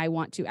like, I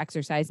want to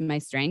exercise my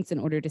strengths in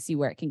order to see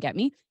where it can get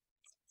me?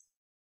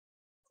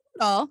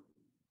 Well,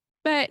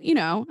 but you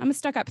know, I'm a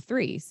stuck up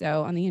 3.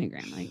 So on the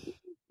Enneagram, like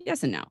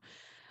yes and no.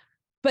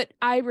 But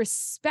I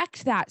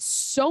respect that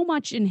so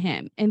much in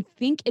him and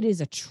think it is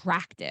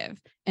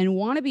attractive and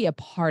want to be a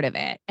part of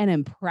it and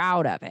am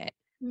proud of it.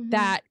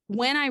 That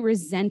when I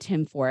resent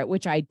him for it,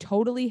 which I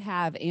totally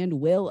have and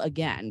will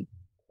again,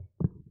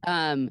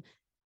 I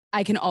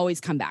can always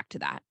come back to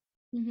that,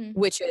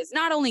 which is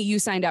not only you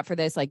signed up for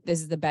this, like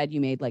this is the bed you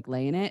made, like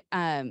lay in it.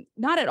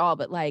 Not at all,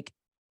 but like,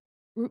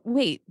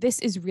 wait, this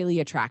is really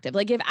attractive.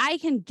 Like if I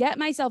can get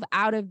myself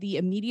out of the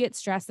immediate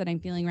stress that I'm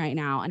feeling right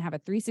now and have a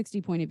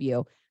 360 point of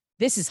view,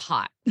 this is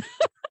hot.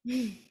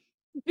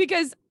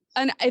 Because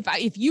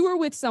if you were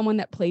with someone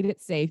that played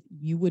it safe,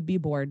 you would be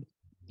bored.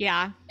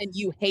 Yeah. And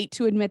you hate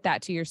to admit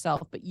that to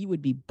yourself, but you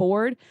would be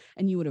bored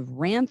and you would have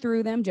ran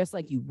through them just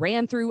like you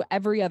ran through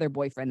every other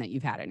boyfriend that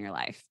you've had in your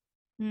life.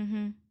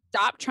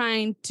 Stop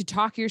trying to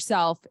talk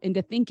yourself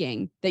into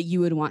thinking that you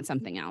would want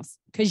something else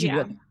because you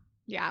wouldn't.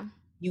 Yeah.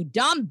 You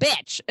dumb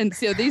bitch. And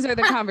so these are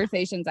the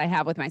conversations I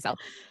have with myself.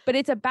 But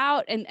it's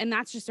about, and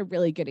that's just a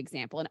really good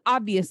example. And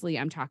obviously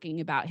I'm talking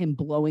about him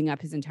blowing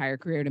up his entire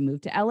career to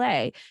move to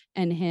LA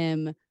and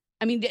him.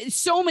 I mean,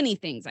 so many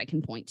things I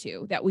can point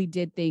to that we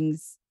did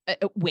things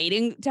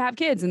waiting to have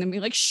kids and then be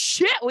like,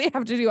 shit, we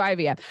have to do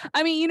IVF.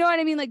 I mean, you know what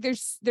I mean? Like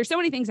there's so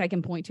many things I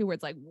can point to where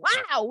it's like,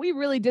 wow, we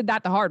really did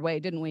that the hard way,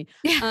 didn't we?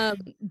 Yeah.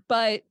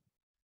 But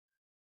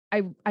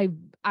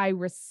I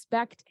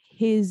respect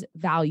his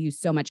values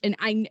so much.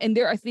 And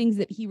there are things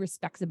that he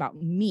respects about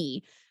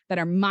me that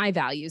are my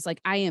values.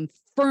 Like I am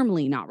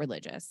firmly not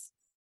religious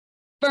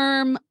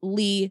and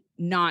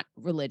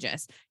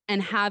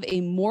have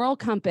a moral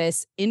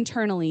compass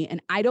internally.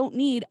 And I don't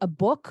need a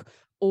book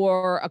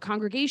or a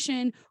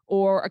congregation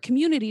or a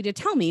community to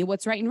tell me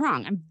what's right and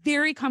wrong. I'm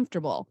very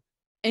comfortable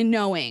in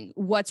knowing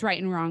what's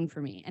right and wrong for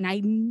me. And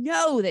I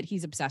know that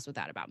he's obsessed with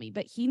that about me,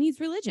 but he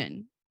needs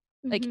religion.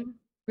 Like Mhm.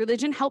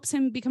 religion helps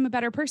him become a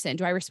better person.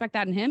 Do I respect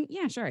that in him?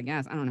 Yeah, sure, I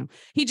guess. I don't know.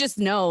 He just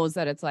knows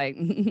that it's like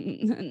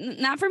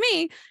not for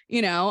me,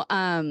 you know.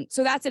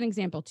 So that's an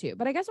example too.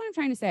 But I guess what I'm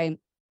trying to say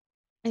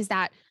is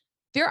that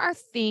there are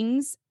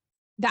things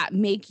that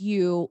make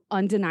you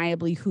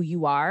undeniably who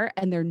you are,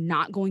 and they're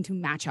not going to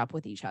match up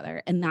with each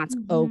other. And that's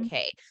Mhm.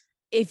 okay.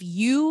 If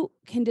you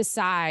can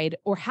decide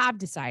or have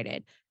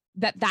decided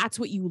that that's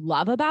what you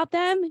love about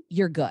them,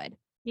 you're good.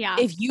 Yeah.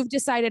 If you've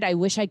decided, I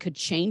wish I could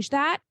change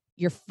that,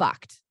 you're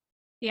fucked.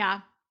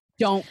 Yeah.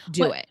 Don't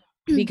do What it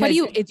what do because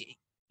you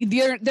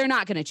they're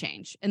not going to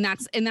change. And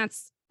that's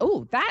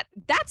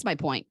my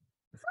point.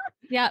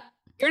 Yep.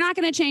 You're not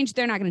going to change.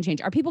 They're not going to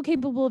change. Are people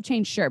capable of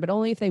change? Sure, but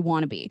only if they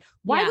want to be.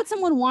 Why Yeah. would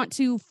someone want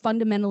to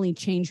fundamentally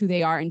change who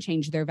they are and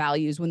change their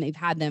values when they've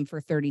had them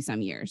for 30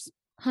 some years?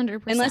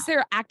 100%. Unless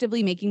they're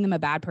actively making them a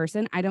bad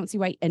person, I don't see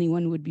why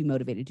anyone would be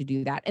motivated to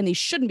do that. And they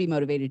shouldn't be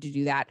motivated to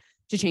do that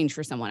to change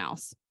for someone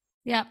else.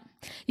 Yep.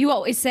 You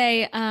always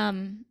say,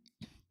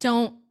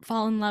 don't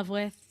fall in love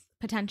with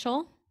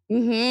potential.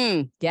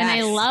 Mm-hmm. Yes. And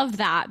I love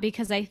that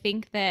because I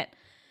think that,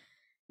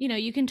 you know,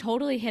 you can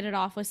totally hit it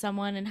off with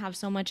someone and have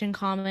so much in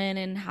common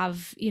and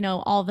have, you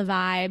know, all the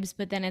vibes.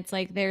 But then it's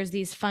like there's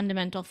these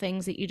fundamental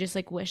things that you just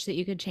like wish that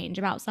you could change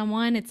about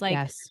someone. It's like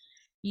Yes.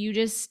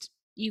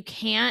 you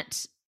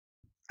can't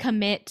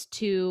commit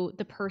to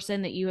the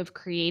person that you have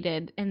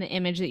created and the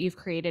image that you've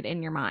created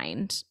in your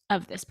mind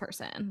of this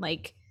person.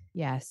 Like,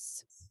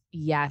 Yes.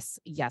 Yes.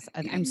 Yes.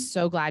 And I'm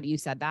so glad you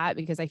said that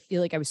because I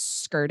feel like I was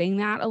skirting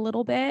that a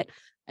little bit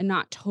and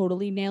not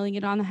totally nailing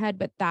it on the head.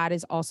 But that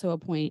is also a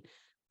point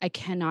I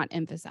cannot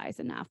emphasize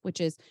enough, which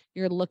is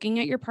you're looking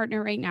at your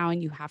partner right now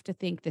and you have to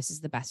think this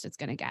is the best it's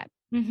going to get.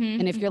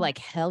 And if you're like,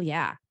 hell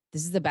yeah,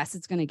 this is the best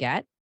it's going to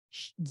get.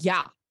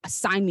 Yeah,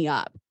 sign me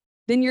up.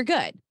 Then you're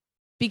good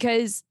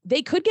because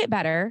they could get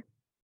better,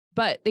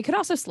 but they could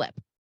also slip,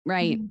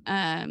 right?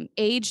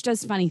 Age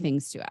does funny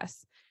things to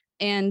us.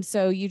 And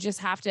so you just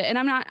have to, and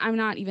I'm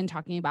not even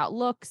talking about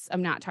looks.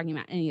 I'm not talking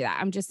about any of that.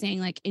 I'm just saying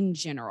like in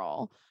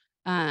general,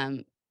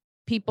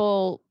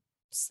 people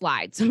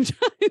slide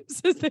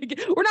sometimes.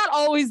 We're not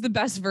always the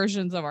best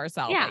versions of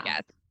ourselves, I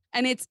guess.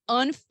 And it's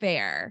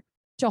unfair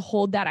to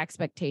hold that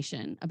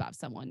expectation about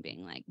someone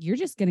being like, you're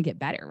just going to get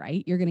better,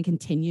 right? You're going to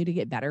continue to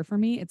get better for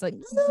me. It's like,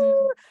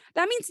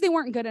 that means they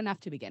weren't good enough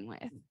to begin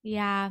with.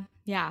 Yeah.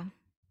 Yeah.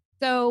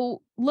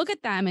 So look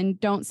at them and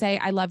don't say,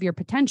 I love your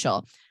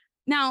potential.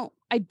 Now,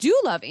 I do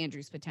love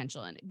Andrew's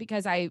potential in it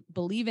because I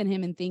believe in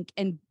him and think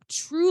and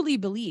truly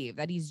believe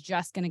that he's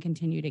just going to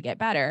continue to get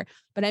better.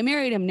 But I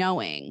married him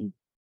knowing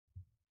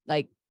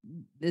like,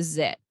 this is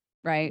it,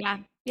 right? Yeah.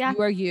 Yeah.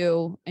 You are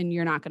you and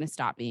you're not going to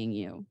stop being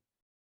you.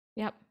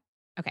 Yep.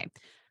 Okay.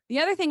 The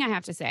other thing I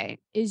have to say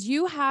is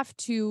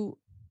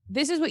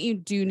this is what you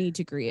do need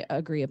to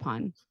agree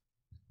upon.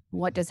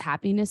 What does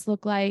happiness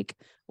look like?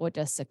 What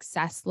does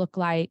success look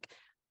like?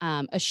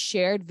 A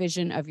shared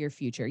vision of your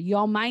future.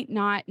 Y'all might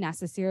not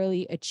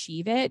necessarily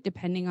achieve it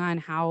depending on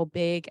how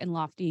big and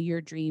lofty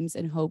your dreams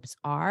and hopes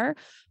are.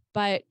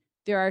 But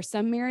there are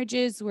some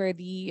marriages where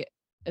the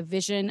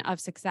vision of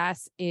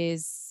success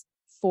is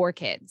 4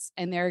 kids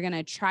and they're going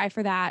to try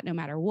for that no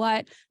matter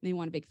what. They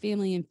want a big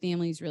family and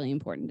family is really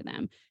important to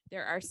them.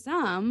 There are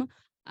some,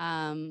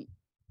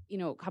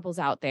 couples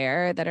out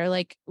there that are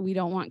like, we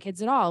don't want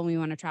kids at all. And we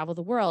want to travel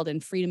the world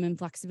and freedom and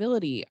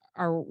flexibility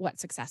are what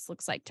success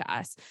looks like to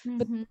us.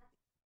 But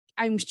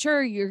I'm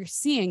sure you're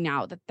seeing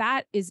now that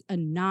that is a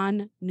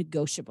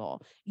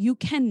non-negotiable. You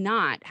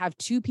cannot have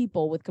 2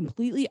 people with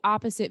completely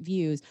opposite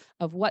views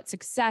of what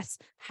success,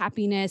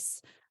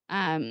 happiness,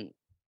 the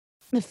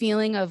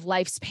feeling of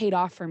life's paid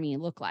off for me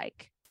look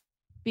like.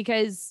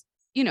 Because,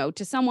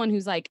 to someone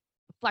who's like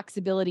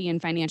flexibility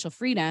and financial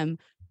freedom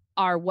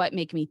are what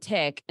make me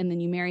tick. And then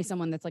you marry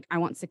someone that's like, I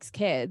want 6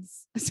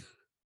 kids. It's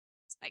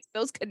like,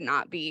 those could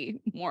not be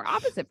more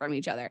opposite from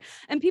each other.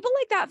 And people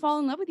like that fall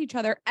in love with each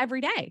other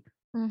every day.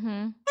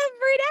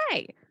 Every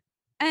day.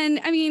 And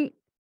I mean,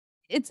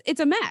 it's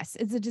a mess.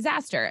 It's a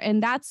disaster.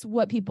 And that's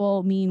what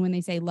people mean when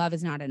they say love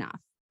is not enough.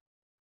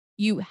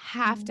 You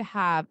have to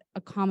have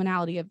a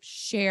commonality of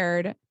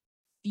shared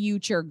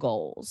future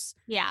goals.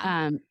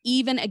 Yeah.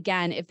 Even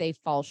again, if they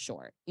fall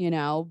short,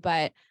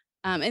 but,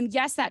 and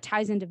yes, that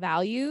ties into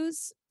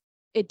values.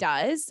 It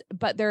does,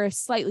 but they're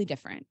slightly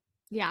different.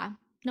 Yeah.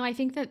 No, I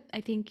think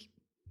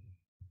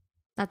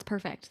that's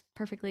perfect.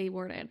 Perfectly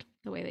worded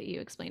the way that you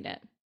explained it.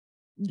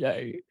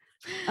 Yay.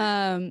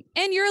 And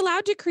you're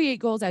allowed to create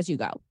goals as you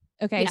go.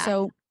 Okay. Yeah.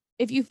 So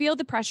if you feel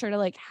the pressure to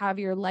like have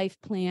your life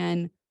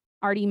plan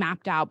already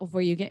mapped out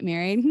before you get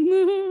married,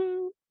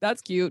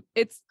 that's cute.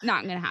 It's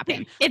not going to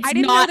happen. It's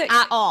not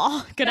at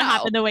all going to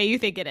happen the way you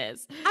think it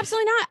is.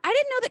 Absolutely not. I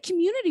didn't know that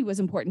community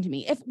was important to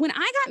me. When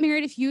I got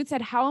married, if you had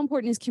said, how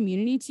important is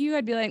community to you?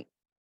 I'd be like,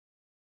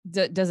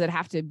 does it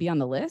have to be on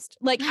the list?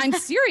 Like, I'm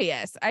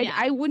serious.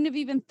 I wouldn't have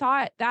even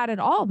thought that at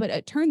all. But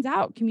it turns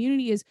out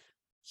community is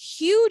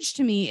huge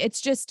to me. It's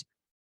just,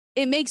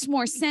 it makes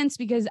more sense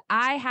because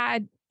I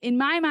had, in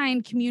my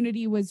mind,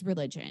 community was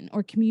religion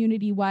or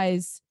community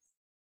was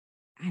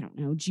I don't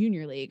know,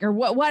 junior league or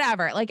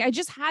whatever. Like I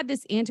just had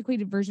this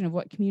antiquated version of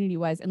what community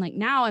was. And like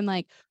now I'm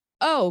like,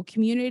 oh,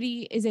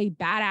 community is a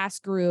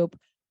badass group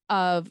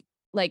of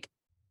like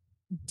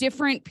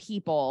different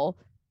people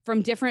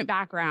from different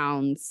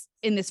backgrounds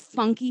in this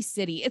funky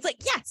city. It's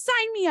like, yeah,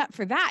 sign me up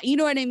for that. You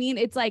know what I mean?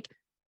 It's like,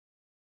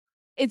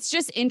 it's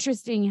just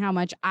interesting how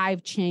much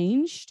I've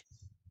changed,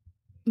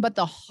 but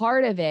the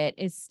heart of it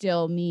is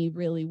still me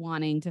really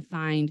wanting to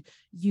find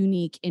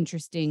unique,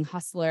 interesting,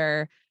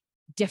 hustler,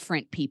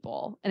 different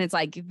people. And it's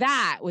like,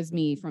 that was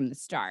me from the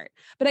start.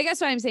 But I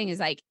guess what I'm saying is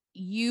like,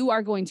 you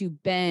are going to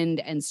bend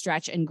and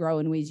stretch and grow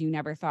in ways you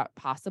never thought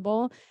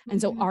possible. And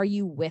so Mhm. are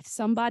you with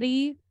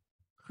somebody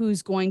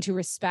who's going to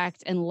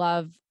respect and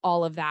love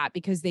all of that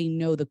because they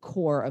know the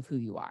core of who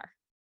you are?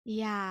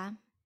 Yeah.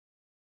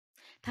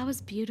 That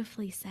was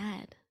beautifully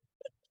said.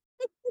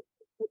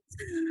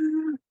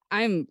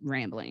 I'm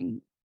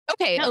rambling.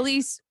 Okay, No.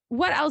 Elise,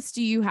 what else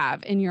do you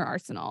have in your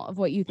arsenal of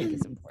what you think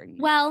is important?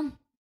 Well,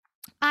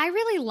 I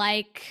really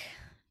like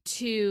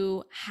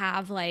to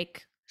have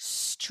like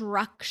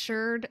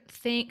structured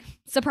thing.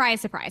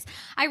 Surprise, surprise.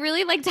 I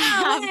really like to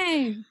have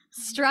Hey.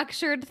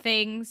 structured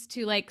things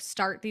to like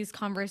start these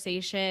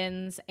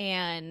conversations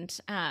and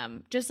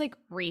just like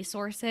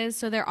resources.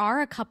 So there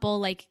are a couple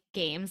like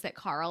games that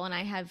Carl and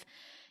I have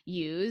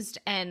used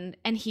and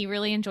he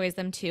really enjoys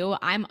them too.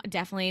 I'm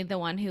definitely the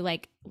one who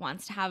like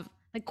wants to have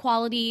like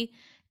quality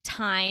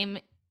time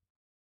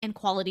and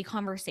quality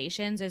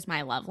conversations is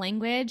my love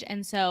language.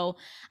 And so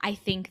I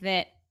think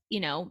that,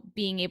 you know,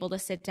 being able to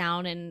sit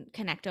down and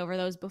connect over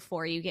those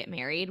before you get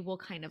married will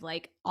kind of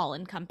like all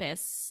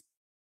encompass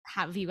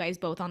have you guys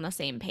both on the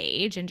same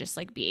page and just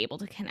like be able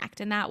to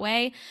connect in that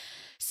way.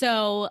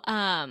 So,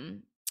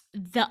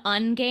 the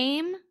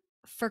Ungame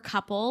for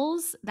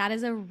couples, that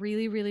is a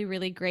really, really,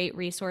 really great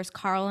resource.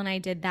 Carl and I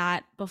did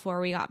that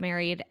before we got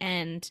married,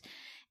 and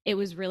it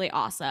was really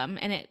awesome.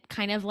 And it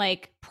kind of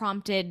like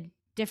prompted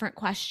different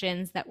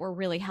questions that were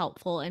really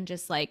helpful in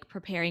just like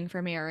preparing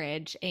for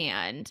marriage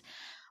and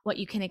what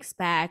you can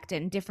expect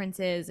and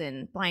differences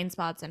and blind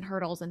spots and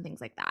hurdles and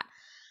things like that.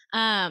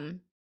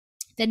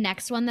 The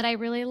next one that I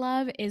really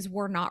love is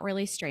We're Not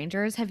Really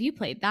Strangers. Have you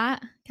played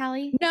that,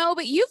 Callie? No,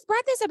 but you've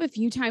brought this up a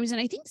few times,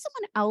 and I think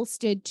someone else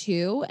did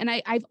too. And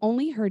I've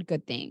only heard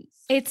good things.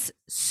 It's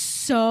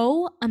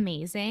so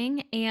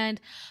amazing. And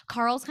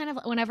Carl's kind of,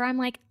 whenever I'm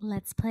like,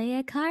 let's play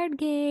a card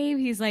game,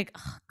 he's like,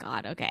 oh,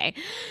 God, okay.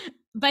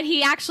 But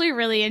he actually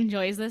really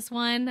enjoys this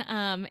one.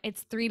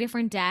 It's 3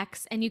 different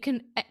decks, and you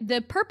can,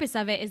 the purpose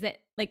of it is that,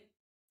 like,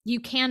 you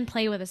can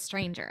play with a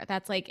stranger.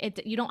 That's like,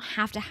 it, you don't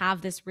have to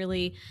have this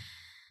really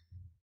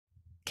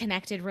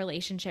connected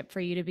relationship for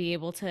you to be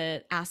able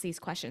to ask these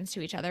questions to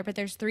each other, but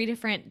there's 3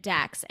 different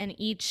decks and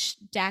each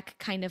deck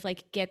kind of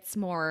like gets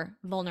more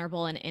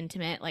vulnerable and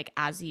intimate like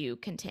as you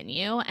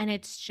continue, and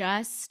it's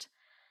just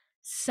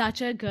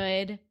such a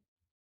good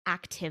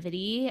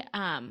activity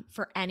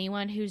for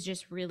anyone who's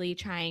just really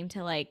trying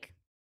to like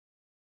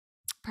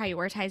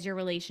prioritize your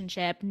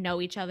relationship, know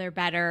each other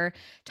better,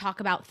 talk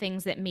about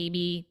things that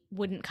maybe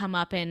wouldn't come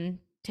up in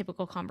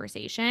typical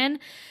conversation.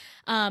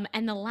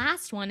 And the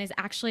last one is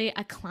actually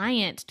a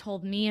client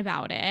told me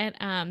about it.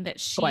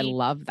 That Oh, I she,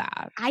 love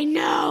that. I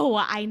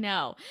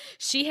know.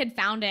 She had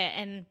found it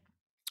and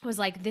was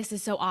like, this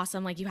is so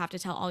awesome. Like, you have to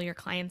tell all your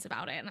clients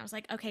about it. And I was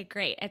like, okay,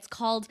 great. It's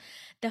called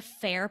the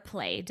Fair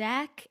Play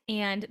Deck.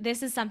 And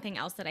this is something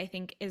else that I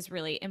think is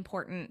really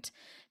important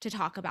to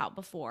talk about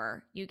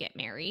before you get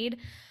married.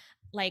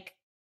 Like,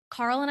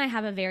 Carl and I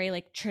have a very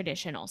like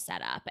traditional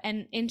setup.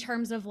 And in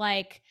terms of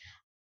like,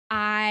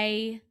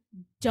 I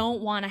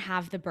don't want to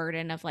have the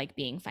burden of like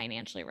being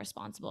financially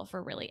responsible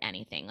for really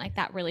anything. Like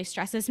that really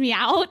stresses me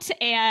out.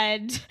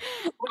 And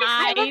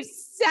I'm I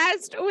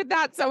obsessed with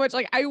that so much.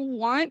 Like, I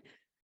want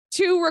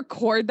to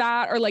record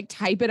that or like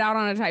type it out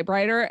on a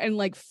typewriter and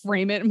like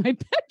frame it in my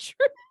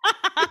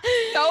bedroom.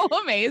 So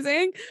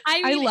amazing.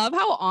 I I mean, love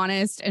how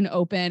honest and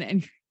open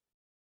and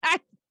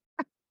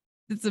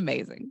it's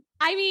amazing.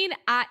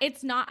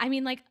 it's not, I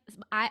mean, like,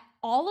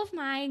 all of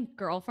my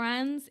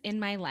girlfriends in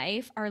my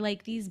life are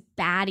like these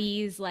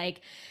baddies,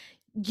 like,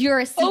 you're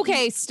a CEO.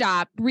 Okay,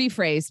 stop.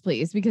 Rephrase,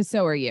 please, because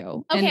so are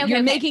you. Okay, And okay, you're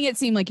okay. making it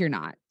seem like you're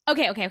not.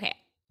 Okay.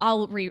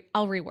 I'll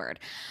reword.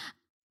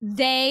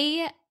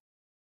 They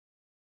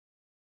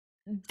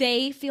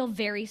feel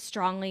very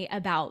strongly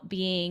about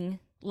being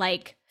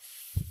like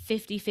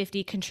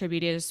 50-50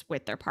 contributors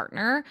with their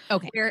partner.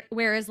 Okay.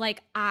 Whereas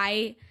like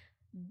I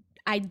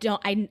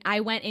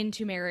went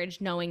into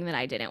marriage knowing that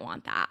I didn't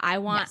want that. I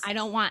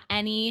don't want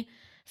any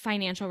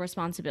financial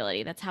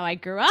responsibility. That's how I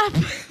grew up.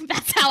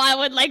 That's how I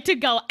would like to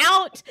go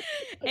out.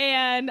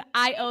 And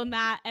I own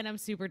that and I'm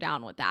super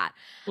down with that.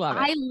 Love it.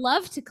 I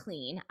love to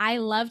clean. I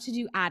love to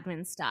do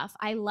admin stuff.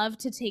 I love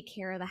to take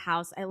care of the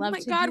house. I love Oh my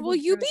to God, do will the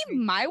you be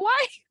groceries. my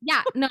wife?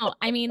 Yeah, no,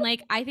 I mean,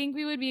 like, I think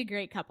we would be a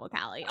great couple,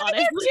 Callie,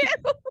 honestly.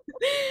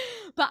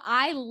 But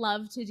I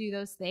love to do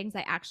those things.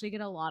 I actually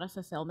get a lot of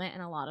fulfillment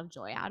and a lot of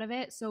joy out of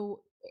it.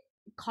 So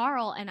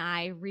Carl and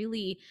I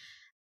really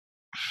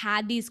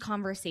had these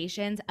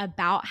conversations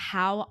about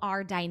how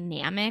our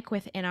dynamic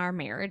within our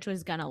marriage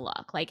was going to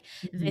look. Like,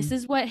 this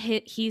is what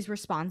he's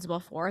responsible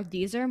for.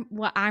 These are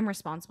what I'm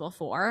responsible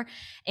for.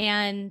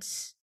 And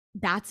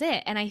that's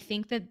it. And I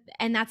think that,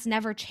 and that's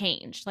never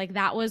changed. Like,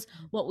 that was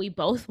what we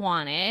both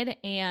wanted.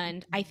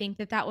 And I think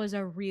that that was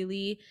a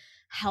really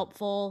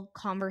helpful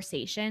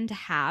conversation to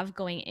have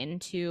going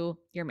into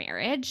your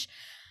marriage.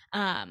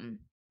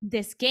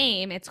 This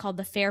game, it's called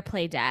the Fair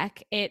Play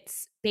deck.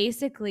 It's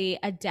basically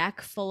a deck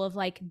full of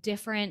like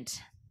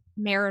different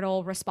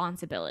marital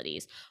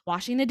responsibilities: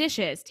 washing the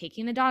dishes,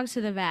 taking the dogs to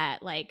the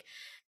vet, like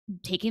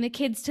taking the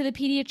kids to the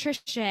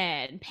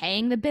pediatrician,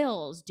 paying the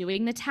bills,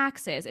 doing the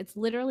taxes. It's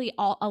literally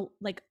all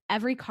like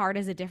every card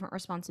is a different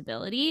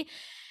responsibility.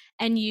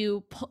 And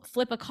you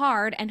flip a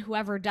card, and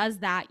whoever does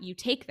that, you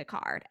take the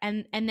card.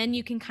 And then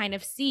you can kind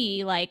of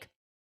see like,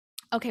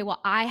 okay,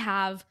 well, I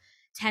have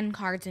 10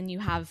 cards and you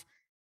have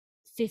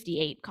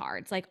 58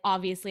 cards. Like,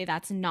 obviously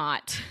that's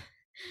not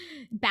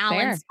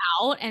balanced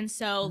out. And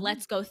so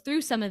let's go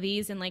through some of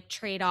these and like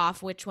trade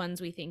off which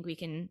ones we think we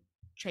can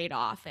trade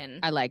off. And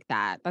I like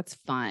that. That's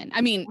fun.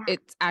 I mean, it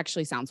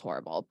actually sounds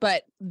horrible,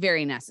 but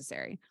very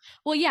necessary.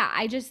 Well, yeah,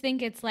 I just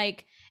think it's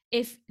like,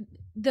 if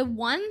the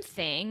one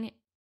thing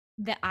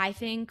that I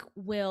think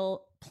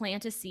will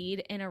plant a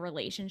seed in a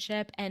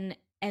relationship and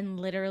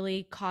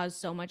literally cause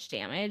so much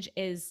damage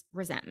is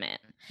resentment.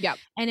 Yep.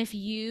 And if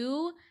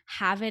you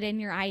have it in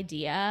your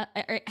idea,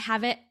 or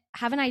have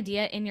an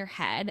idea in your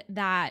head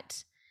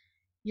that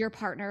your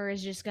partner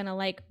is just going to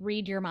like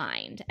read your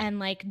mind, and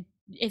like,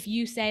 if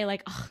you say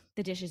like, oh,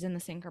 the dishes in the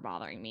sink are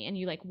bothering me, and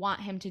you like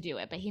want him to do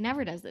it, but he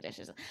never does the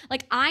dishes.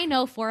 Like, I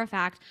know for a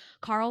fact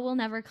Carl will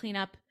never clean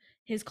up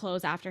his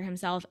clothes after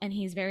himself, and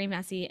he's very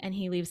messy, and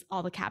he leaves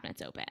all the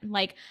cabinets open.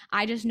 Like,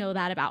 I just know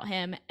that about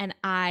him, and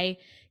I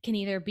can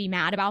either be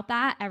mad about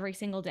that every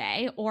single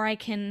day, or I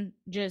can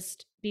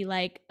just be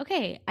like,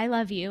 okay, I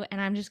love you, and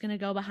I'm just going to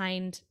go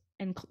behind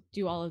and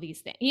do all of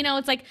these things. You know,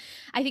 it's like,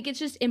 I think it's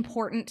just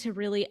important to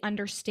really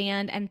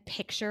understand and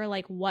picture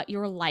like what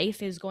your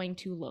life is going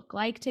to look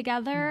like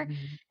together,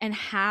 and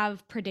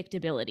have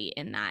predictability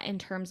in that in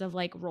terms of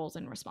like roles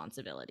and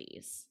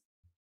responsibilities.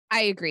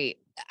 I agree.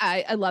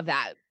 I love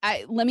that.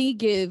 Let me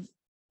give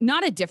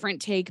not a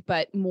different take,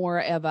 but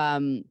more of how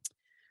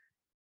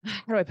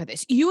do I put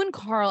this? You and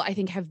Carl, I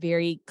think, have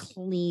very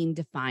clean,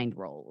 defined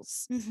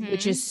roles,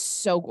 which is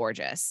so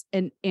gorgeous.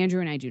 And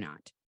Andrew and I do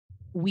not.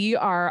 We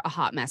are a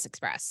hot mess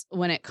express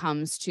when it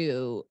comes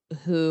to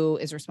who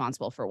is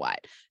responsible for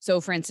what. So,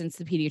 for instance,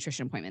 the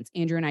pediatrician appointments,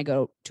 Andrew and I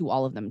go to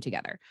all of them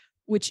together,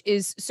 which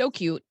is so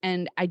cute.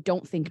 And I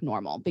don't think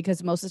normal,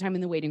 because most of the time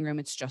in the waiting room,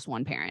 it's just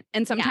one parent.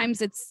 And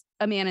sometimes it's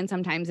a man and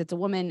sometimes it's a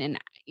woman. And,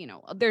 you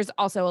know, there's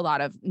also a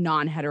lot of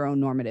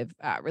non-heteronormative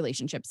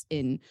relationships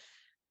in,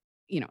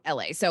 you know,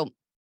 LA. So,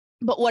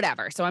 but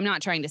whatever. So I'm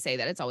not trying to say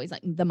that it's always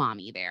like the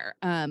mommy there.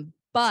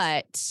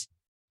 But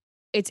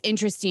it's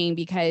interesting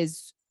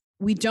because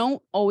we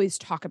don't always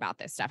talk about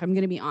this stuff. I'm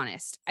going to be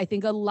honest. I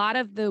think a lot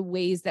of the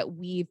ways that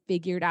we've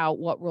figured out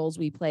what roles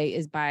we play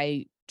is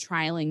by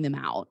trialing them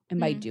out and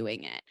by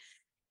doing it,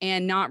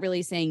 and not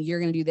really saying you're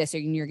going to do this or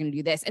you're going to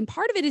do this. And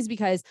part of it is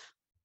because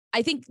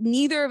I think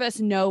neither of us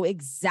know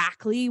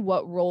exactly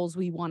what roles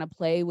we want to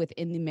play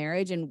within the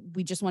marriage, and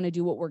we just want to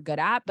do what we're good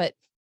at. But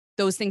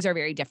those things are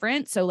very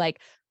different. So like,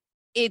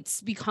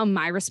 it's become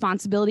my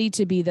responsibility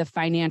to be the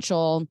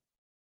financial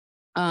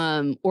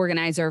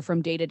organizer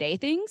from day-to-day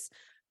things.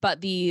 But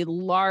the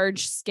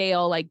large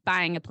scale, like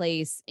buying a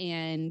place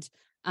and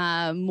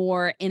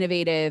more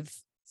innovative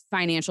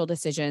financial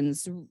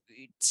decisions,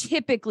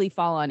 typically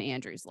fall on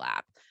Andrew's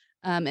lap.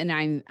 And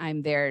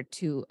I'm there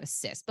to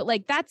assist. But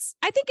like, I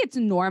think it's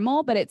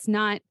normal, but it's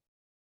not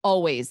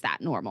always that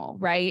normal,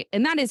 right?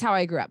 And that is how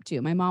I grew up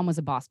too. My mom was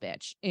a boss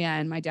bitch,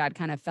 and my dad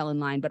kind of fell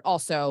in line, but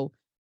also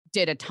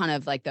did a ton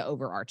of like the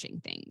overarching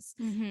things.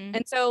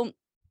 And so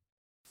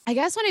I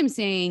guess what I'm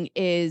saying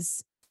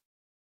is,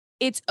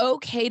 it's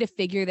okay to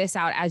figure this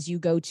out as you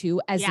go too,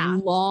 as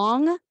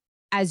long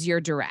as you're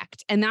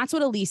direct. And that's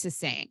what Elise is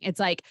saying. It's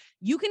like,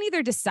 you can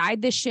either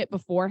decide this shit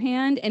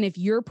beforehand, and if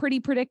you're pretty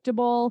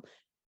predictable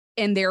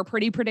and they're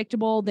pretty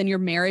predictable, then your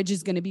marriage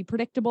is going to be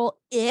predictable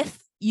if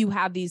you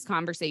have these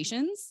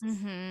conversations.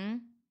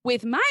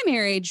 With my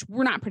marriage,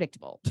 we're not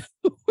predictable.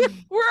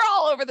 we're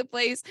all over the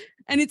place.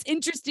 And it's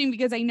interesting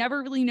because I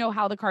never really know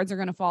how the cards are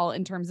going to fall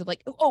in terms of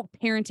like,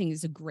 parenting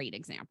is a great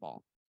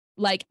example.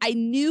 Like, I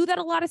knew that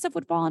a lot of stuff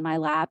would fall in my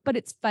lap, but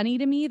it's funny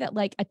to me that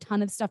like a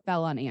ton of stuff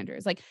fell on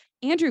Andrew's. Like,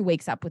 Andrew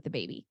wakes up with the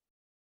baby.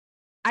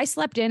 I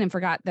slept in and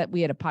forgot that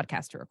we had a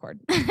podcast to record.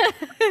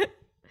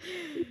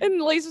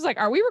 And Elise was like,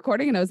 "Are we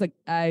recording?" And I was like,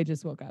 "I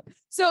just woke up."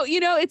 So, you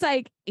know, it's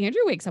like,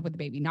 Andrew wakes up with the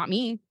baby, not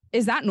me.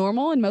 Is that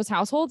normal in most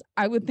households?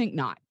 I would think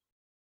not.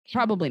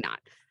 Probably not.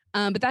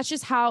 But that's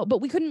just how, but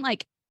we couldn't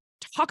like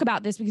talk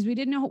about this because we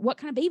didn't know what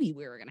kind of baby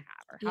we were going to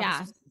have or how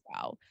this was going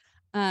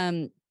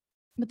to go.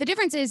 But the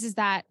difference is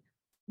that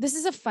this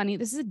is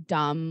a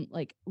dumb,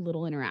 like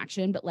little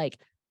interaction, but like,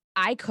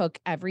 I cook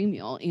every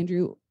meal.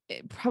 Andrew,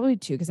 probably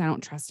too, because I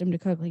don't trust him to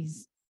cook. Like,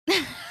 he's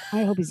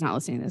I hope he's not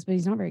listening to this, but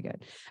he's not very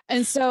good.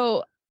 And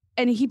so,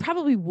 and he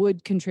probably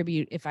would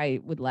contribute if I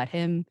would let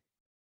him,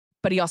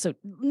 but he also,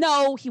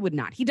 no, he would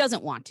not. He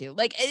doesn't want to.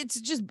 Like, it's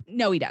just,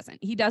 no, he doesn't.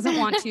 He doesn't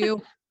want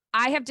to.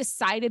 I have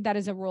decided that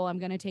is a role I'm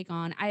going to take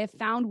on. I have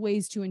found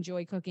ways to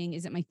enjoy cooking.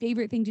 Is it my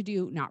favorite thing to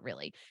do? Not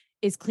really.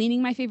 Is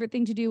cleaning my favorite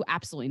thing to do?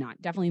 Absolutely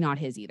not. Definitely not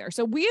his either.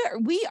 So we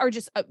are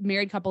just a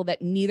married couple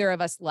that neither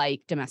of us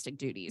like domestic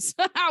duties,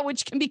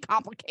 which can be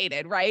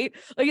complicated, right?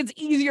 Like, it's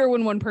easier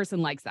when one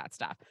person likes that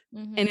stuff,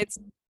 and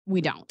we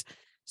don't.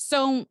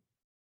 So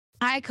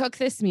I cook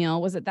this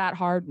meal. Was it that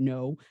hard?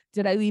 No.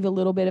 Did I leave a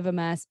little bit of a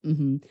mess?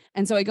 Mm-hmm.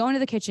 And so I go into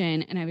the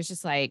kitchen and I was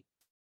just like,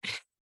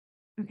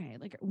 okay,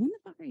 like, when the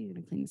fuck are you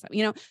going to clean this up?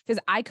 Because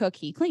I cook,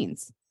 he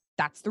cleans.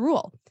 That's the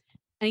rule.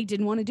 And he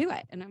didn't want to do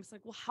it. And I was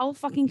like, well, how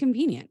fucking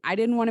convenient. I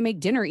didn't want to make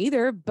dinner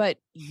either, but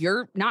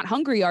you're not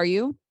hungry, are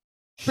you?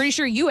 Pretty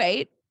sure you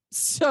ate.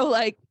 So,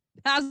 like,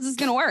 how's this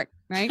going to work?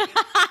 Right.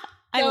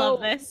 I love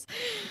this.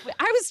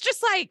 I was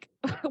just like,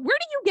 where do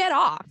you get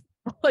off?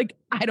 Like,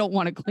 I don't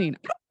want to clean.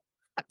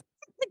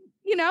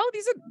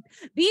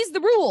 These are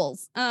the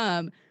rules.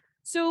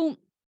 So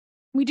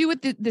we do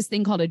with this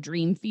thing called a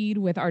dream feed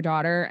with our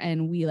daughter,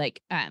 and we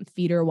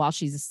feed her while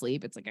she's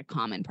asleep. It's like a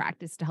common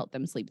practice to help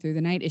them sleep through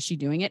the night. Is she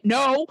doing it?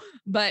 No,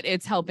 but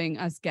it's helping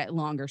us get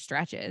longer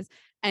stretches.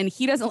 And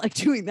he doesn't like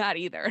doing that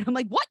either. And I'm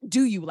like, what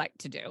do you like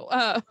to do?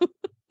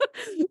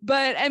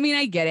 But I mean,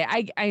 I get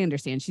it. I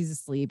understand she's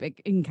asleep.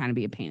 It can kind of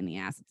be a pain in the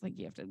ass. It's like,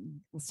 you have to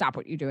stop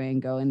what you're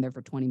doing, go in there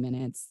for 20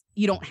 minutes.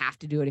 You don't have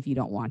to do it if you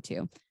don't want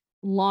to.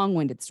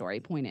 Long-winded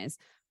story. Point is,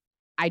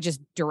 I just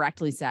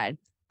directly said,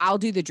 I'll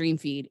do the dream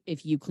feed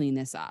if you clean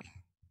this up.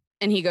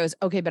 And he goes,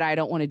 okay, but I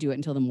don't want to do it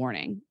until the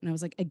morning. And I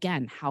was like,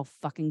 again, how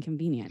fucking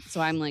convenient.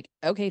 So I'm like,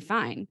 okay,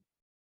 fine.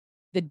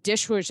 The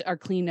dishwasher are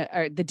clean,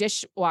 or the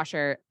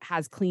dishwasher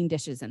has clean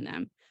dishes in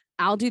them.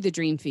 I'll do the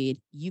dream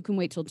feed. You can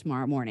wait till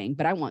tomorrow morning,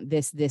 but I want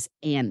this,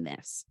 and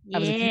this. Yeah. I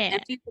was like, you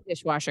empty the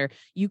dishwasher,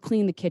 you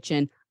clean the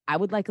kitchen. I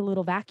would like a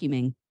little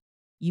vacuuming.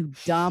 You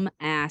dumb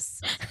ass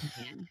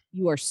man.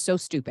 You are so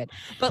stupid.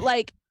 But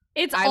like,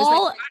 it's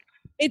all. Like,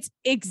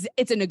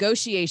 it's a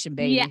negotiation,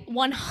 baby. Yeah,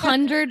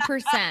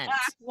 100%.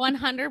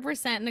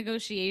 100%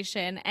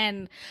 negotiation.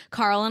 And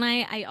Carl and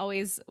I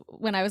always,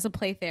 when I was a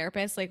play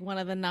therapist, like, one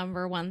of the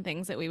number one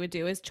things that we would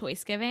do is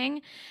choice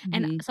giving.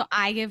 And so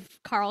I give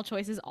Carl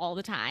choices all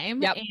the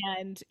time. Yep.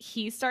 And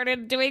he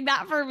started doing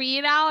that for me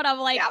now. And I'm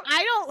like,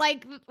 I don't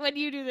like when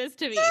you do this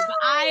to me, but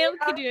I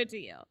can do it to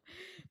you.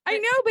 I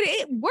know, but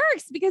it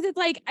works because it's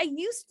like, I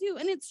used to,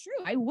 and it's true.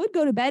 I would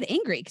go to bed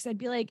angry because I'd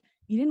be like,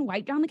 you didn't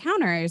wipe down the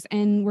counters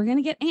and we're going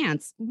to get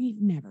ants. We've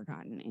never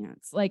gotten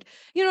ants. Like,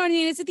 you know what I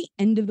mean? It's at the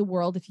end of the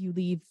world if you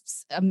leave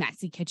a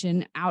messy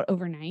kitchen out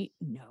overnight.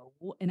 No.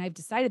 And I've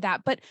decided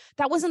that, but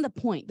that wasn't the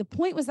point. The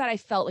point was that I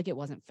felt like it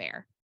wasn't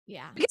fair.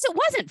 Yeah. Because it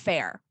wasn't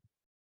fair.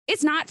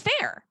 It's not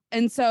fair.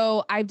 And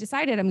so I've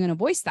decided I'm going to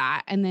voice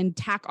that and then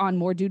tack on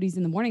more duties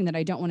in the morning that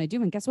I don't want to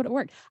do. And guess what? It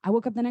worked. I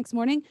woke up the next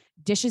morning,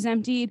 dishes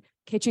emptied,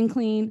 kitchen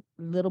clean,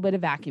 a little bit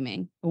of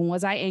vacuuming. When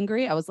was I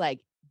angry? I was like,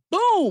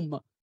 boom.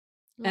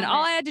 And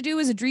all I had to do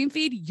was a dream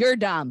feed. You're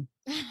dumb.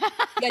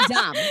 You're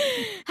dumb.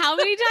 How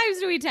many times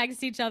do we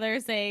text each other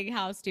saying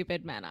how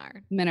stupid men are?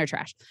 Men are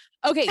trash.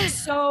 Okay.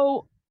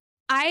 So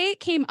I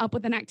came up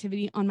with an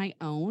activity on my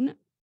own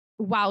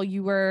while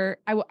you were,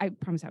 I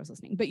promise I was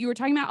listening, but you were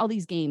talking about all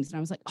these games and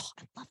I was like, oh,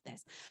 I love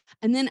this.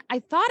 And then I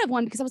thought of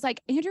one because I was like,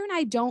 Andrew and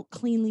I don't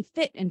cleanly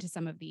fit into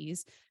some of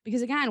these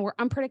because again, we're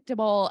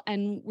unpredictable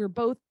and we're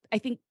both, I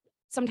think,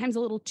 sometimes a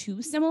little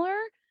too similar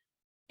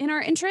in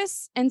our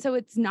interests. And so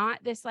it's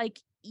not this like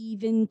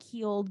even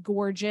keeled,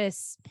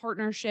 gorgeous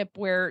partnership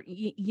where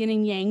yin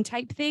and yang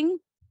type thing.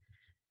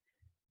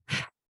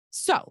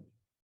 So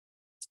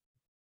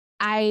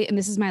and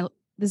this is going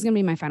to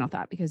be my final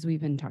thought because we've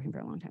been talking for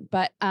a long time,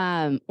 but,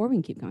 or we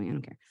can keep going. I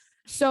don't care.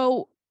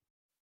 So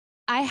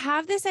I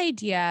have this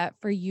idea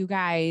for you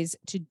guys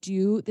to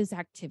do this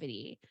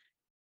activity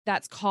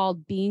that's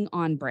called being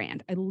on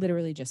brand. I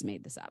literally just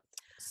made this up.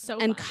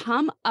 And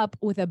come up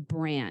with a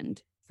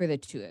brand for the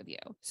two of you.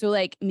 So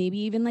like maybe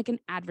even like an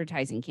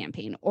advertising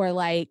campaign or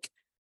like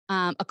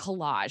a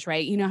collage,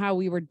 right? You know how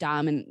we were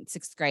dumb in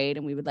 6th grade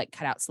and we would like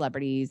cut out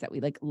celebrities that we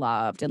like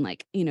loved and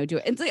like, you know, do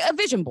it. It's like a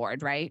vision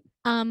board, right?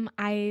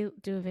 I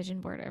do a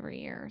vision board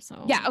every year.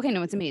 So yeah. Okay.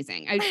 No, it's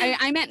amazing.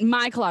 I meant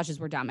my collages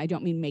were dumb. I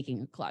don't mean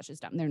making a collage is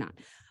dumb. They're not.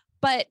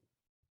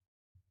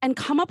 And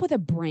come up with a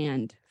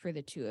brand for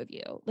the two of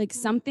you. Like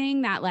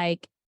something that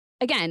like,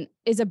 again,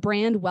 is a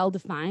brand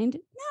well-defined?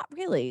 Not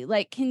really.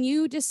 Like, can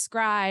you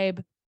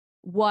describe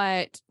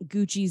what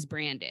Gucci's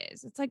brand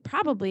is? It's like,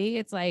 probably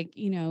it's like,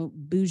 you know,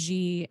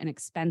 bougie and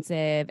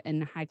expensive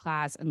and high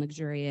class and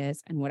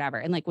luxurious and whatever.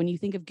 And like, when you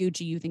think of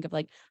Gucci, you think of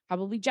like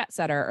probably Jet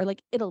Setter or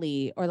like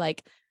Italy or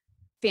like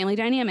Family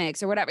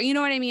Dynamics or whatever. You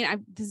know what I mean?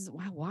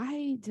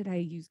 Why did I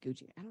use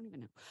Gucci? I don't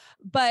even know.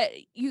 But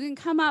you can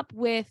come up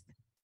with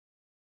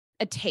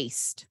a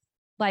taste,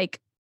 like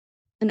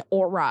an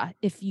aura,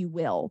 if you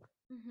will.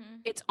 Mm-hmm.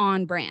 It's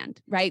on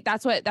brand, right?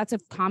 That's a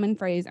common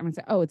phrase. I'm going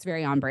to say, oh, it's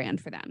very on brand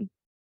for them.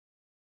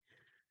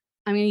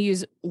 I'm going to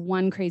use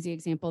one crazy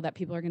example that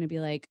people are going to be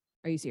like,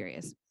 are you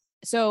serious?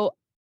 So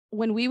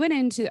when we went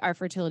into our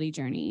fertility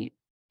journey,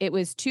 it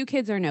was 2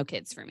 kids or no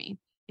kids for me.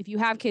 If you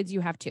have kids,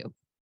 you have 2.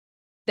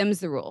 Them's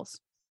the rules.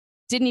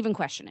 Didn't even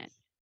question it.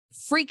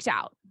 Freaked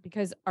out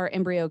because our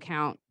embryo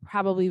count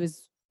probably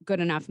was good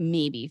enough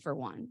maybe for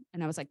 1.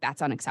 And I was like,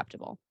 that's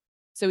unacceptable.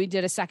 So we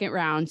did a second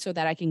round so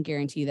that I can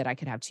guarantee that I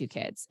could have 2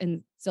 kids.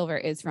 And Silver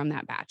is from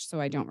that batch, so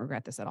I don't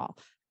regret this at all.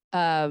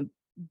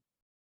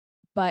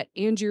 But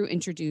Andrew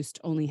introduced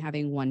only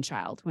having 1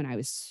 child when I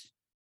was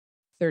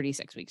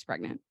 36 weeks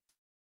pregnant.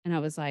 And I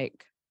was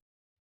like,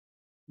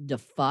 the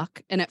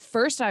fuck? And at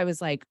first I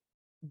was like,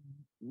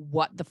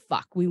 what the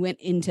fuck? We went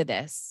into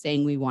this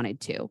saying we wanted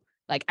to.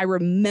 Like, I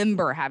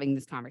remember having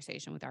this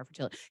conversation with our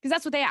fertility, because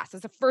that's what they ask.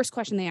 That's the first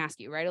question they ask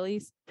you, right,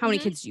 Elise? How many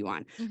kids do you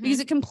want? Because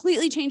it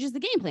completely changes the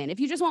game plan.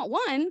 If you just want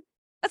 1,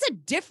 that's a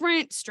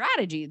different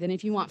strategy than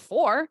if you want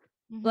 4,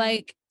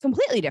 like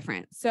completely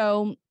different.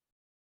 So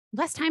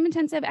less time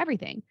intensive,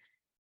 everything.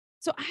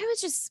 So I was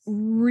just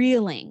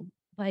reeling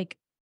like,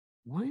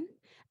 1?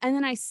 And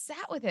then I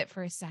sat with it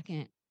for a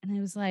second and I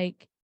was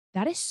like,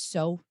 that is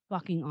so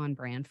fucking on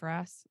brand for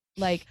us.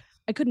 Like,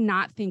 I could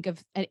not think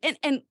of,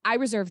 and I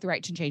reserve the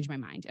right to change my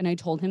mind. And I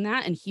told him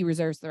that, and he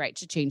reserves the right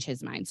to change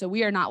his mind. So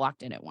we are not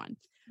locked in at 1.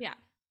 Yeah.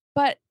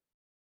 But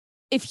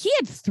if he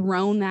had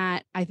thrown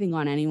that, I think,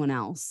 on anyone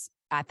else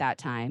at that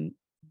time,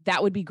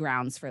 that would be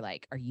grounds for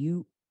like, are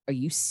you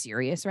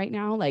serious right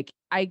now? Like,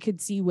 I could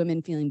see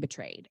women feeling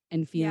betrayed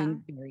and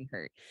feeling very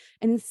hurt.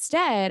 And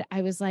instead,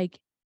 I was like,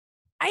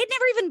 I had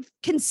never even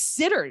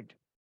considered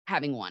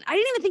having 1. I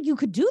didn't even think you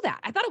could do that.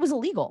 I thought it was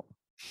illegal.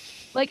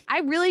 Like, I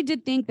really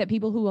did think that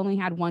people who only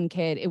had 1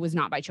 kid, it was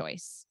not by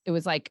choice. It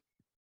was like,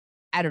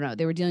 I don't know,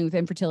 they were dealing with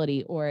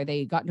infertility or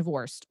they got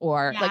divorced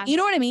or like, you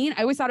know what I mean?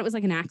 I always thought it was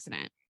like an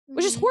accident,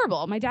 which is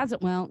horrible. My dad's,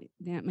 well,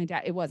 yeah, my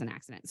dad, it was an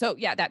accident. So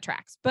yeah, that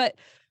tracks. But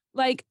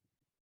like,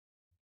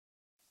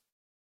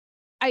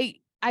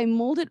 I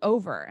mulled it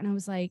over and I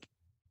was like,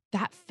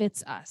 that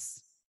fits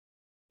us.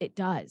 It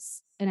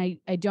does. And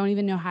I don't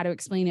even know how to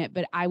explain it,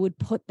 but I would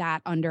put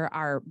that under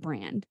our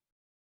brand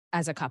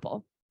as a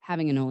couple,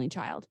 having an only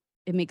child.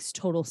 It makes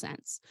total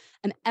sense.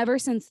 And ever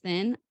since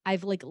then,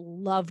 I've like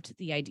loved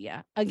the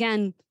idea.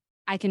 Again,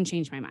 I can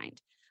change my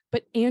mind.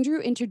 But Andrew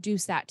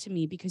introduced that to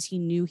me because he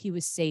knew he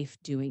was safe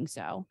doing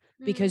so,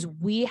 because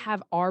we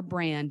have our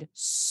brand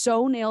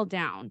so nailed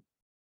down,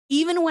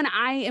 even when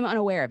I am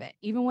unaware of it,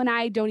 even when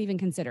I don't even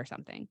consider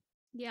something.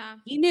 Yeah.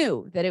 He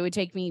knew that it would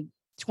take me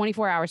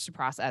 24 hours to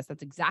process.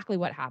 That's exactly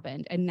what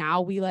happened. And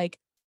now we like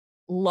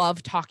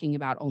love talking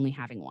about only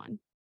having 1.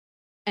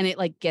 And it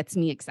like gets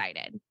me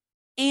excited.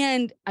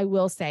 And I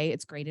will say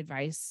it's great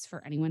advice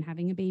for anyone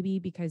having a baby,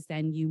 because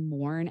then you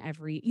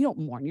don't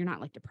mourn, you're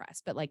not like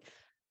depressed, but like,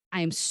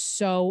 I am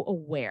so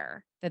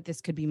aware that this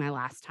could be my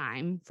last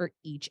time for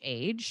each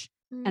age.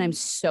 And I'm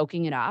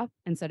soaking it up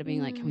instead of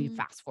being like, can we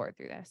fast forward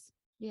through this?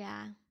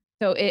 Yeah.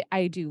 So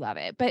I do love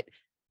it. But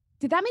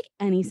did that make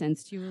any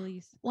sense to you,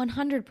 Elise?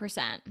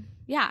 100%.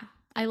 Yeah.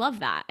 I love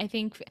that. I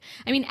think,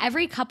 I mean,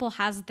 every couple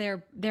has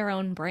their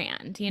own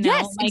brand, you know?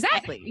 Yes, like,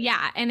 exactly.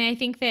 Yeah. And I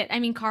think that, I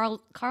mean,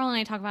 Carl and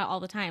I talk about it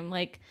all the time.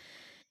 Like,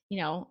 you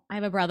know, I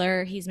have a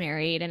brother, he's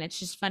married, and it's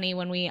just funny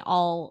when we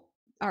all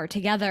are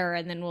together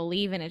and then we'll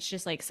leave, and it's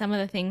just like some of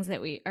the things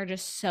that we are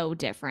just so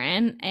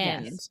different,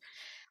 and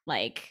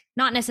like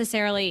not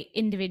necessarily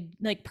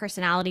like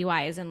personality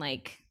wise and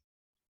like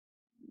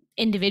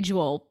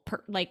individual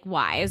like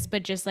wise,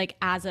 but just like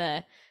as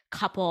a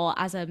couple,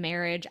 as a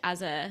marriage,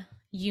 as a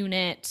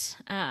unit.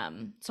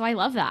 So I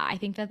love that. I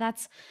think that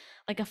that's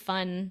like a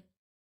fun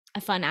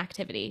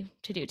activity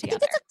to do together. I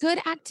think it's a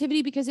good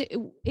activity because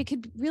it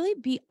could really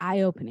be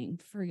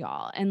eye-opening for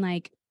y'all and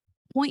like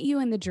point you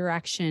in the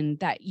direction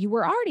that you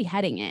were already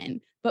heading in,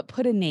 but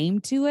put a name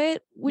to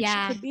it, which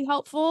could be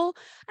helpful.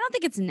 I don't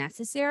think it's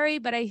necessary,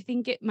 but I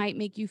think it might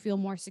make you feel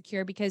more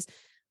secure, because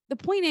the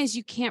point is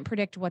you can't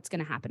predict what's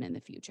going to happen in the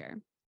future.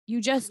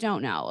 You just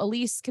don't know.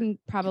 Elise can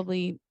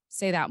probably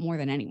say that more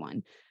than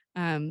anyone.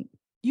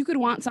 You could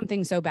want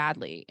something so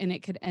badly and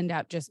it could end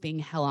up just being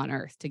hell on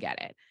earth to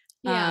get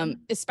it.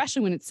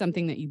 Especially when it's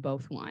something that you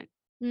both want.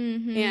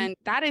 And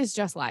that is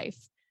just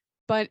life.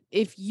 But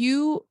if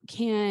you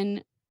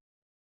can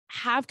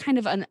have kind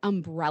of an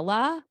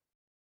umbrella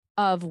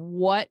of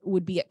what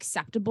would be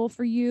acceptable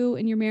for you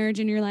in your marriage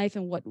and your life,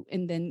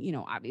 and then, you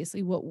know,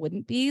 obviously what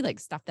wouldn't be, like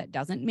stuff that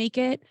doesn't make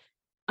it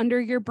under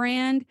your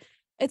brand.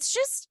 It's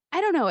just,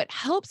 I don't know, it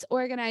helps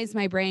organize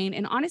my brain.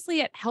 And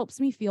honestly, it helps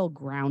me feel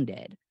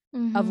grounded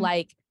of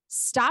like,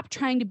 stop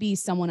trying to be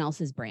someone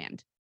else's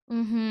brand.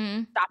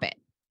 Stop it.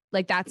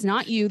 Like, that's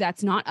not you.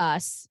 That's not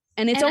us.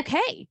 And it's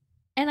okay.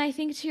 And I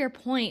think to your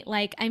point,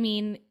 like, I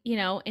mean, you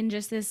know, in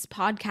just this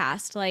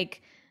podcast,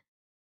 like,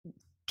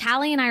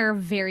 Callie and I are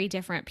very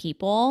different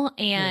people,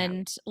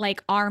 and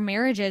like our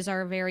marriages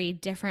are very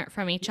different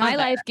from each other. My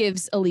life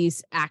gives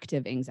Elise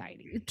active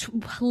anxiety.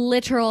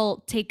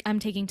 I'm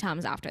taking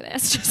Tums after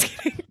this. Just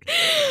kidding.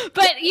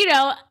 But you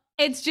know,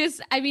 it's just,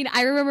 I mean,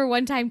 I remember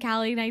one time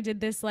Callie and I did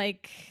this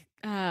like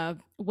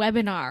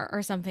webinar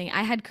or something.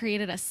 I had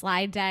created a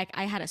slide deck,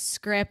 I had a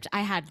script,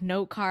 I had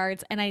note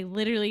cards, and I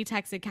literally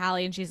texted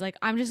Callie and she's like,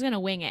 I'm just gonna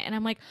wing it. And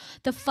I'm like,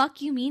 the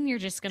fuck you mean you're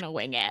just gonna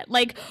wing it?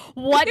 Like,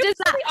 what It does was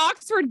that the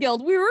Oxford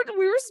Guild. We were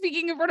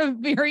speaking in front of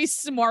very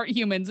smart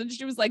humans, and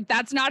she was like,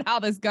 "That's not how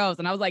this goes."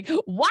 And I was like,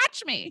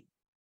 "Watch me."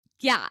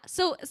 Yeah.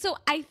 So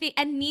I think,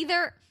 and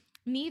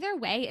neither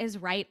way is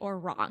right or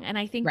wrong. And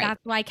I think Right.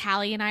 that's why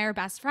Callie and I are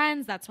best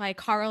friends. That's why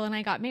Carl and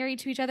I got married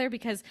to each other,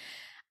 because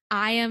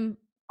I am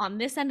on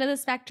this end of the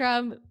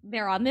spectrum,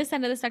 they're on this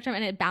end of the spectrum,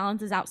 and it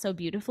balances out so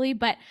beautifully.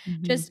 But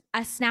Mhm. just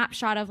a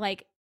snapshot of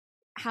like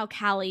how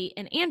Callie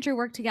and Andrew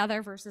work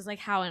together versus like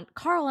how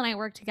Carl and I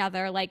work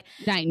together, like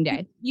Night and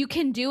day. you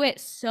can do it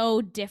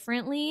so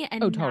differently, Oh,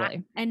 and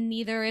totally.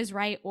 neither is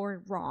right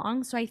or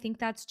wrong. So I think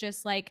that's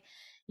just like,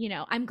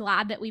 I'm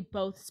glad that we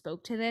both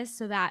spoke to this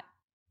so that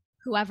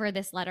whoever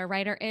this letter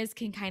writer is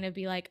can kind of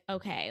be like,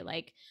 okay,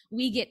 like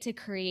we get to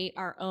create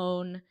our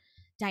own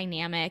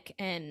dynamic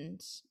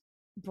and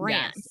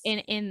brand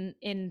Yes.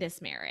 in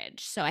this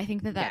marriage. So I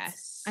think that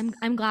Yes.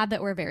 I'm glad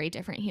that we're very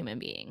different human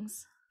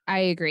beings. I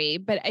agree,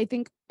 but I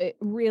think it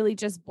really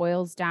just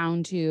boils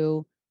down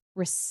to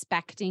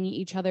respecting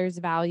each other's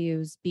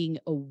values, being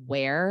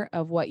aware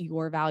of what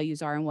your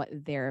values are and what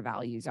their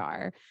values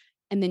are.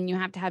 And then you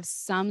have to have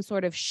some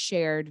sort of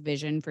shared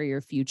vision for your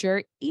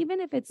future,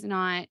 even if it's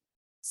not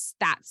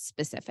that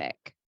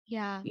specific.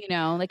 Yeah.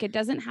 Like it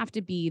doesn't have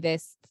to be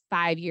this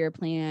 5-year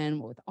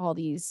plan with all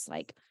these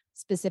like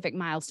specific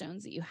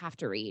milestones that you have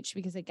to reach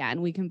because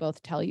again, we can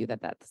both tell you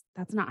that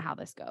that's not how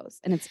this goes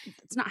and it's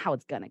not how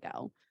it's going to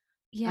go.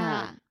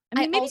 Yeah. I I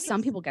mean, maybe also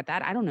some people get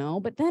that. I don't know.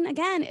 But then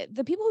again,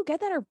 the people who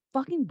get that are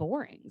fucking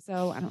boring.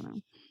 So I don't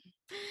know.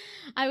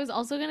 I was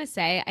also going to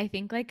say, I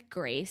think like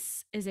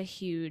grace is a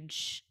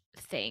huge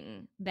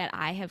thing that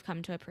I have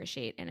come to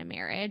appreciate in a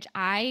marriage.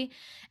 I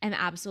am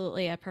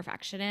absolutely a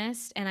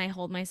perfectionist and I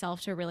hold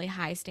myself to really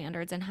high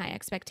standards and high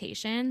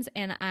expectations.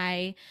 And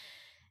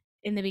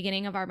in the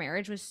beginning of our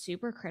marriage, was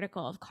super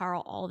critical of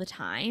Carl all the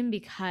time,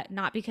 because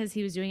not because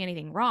he was doing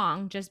anything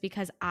wrong, just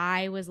because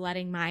I was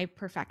letting my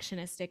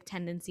perfectionistic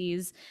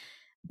tendencies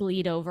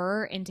bleed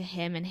over into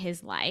him and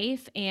his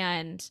life.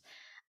 And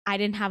I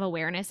didn't have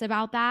awareness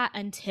about that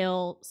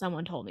until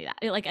someone told me that.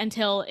 Like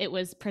until it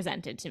was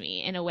presented to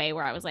me in a way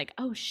where I was like,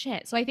 "Oh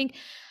shit." So I think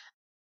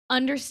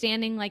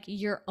understanding like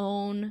your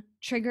own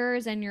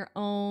triggers and your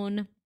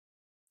own,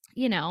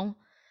 you know,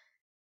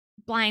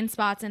 blind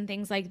spots and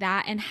things like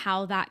that and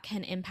how that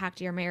can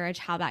impact your marriage,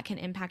 how that can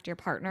impact your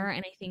partner,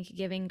 and I think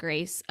giving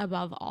grace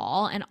above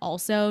all. And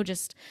also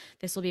just,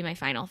 this will be my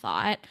final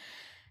thought,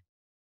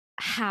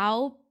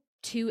 how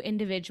two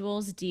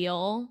individuals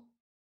deal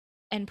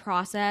and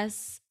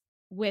process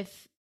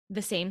with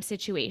the same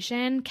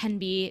situation can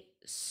be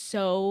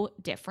so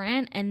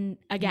different. And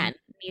Mhm. again,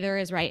 neither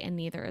is right and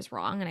neither is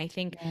wrong. And I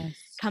think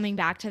Yes. coming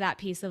back to that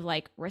piece of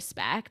like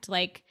respect,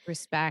 like,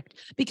 Respect.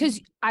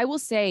 Because I will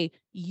say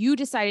you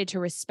decided to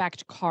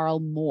respect Carl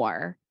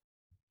more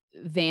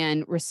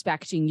than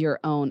respecting your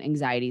own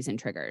anxieties and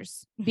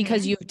triggers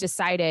because mhm, you've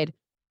decided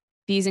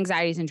these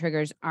anxieties and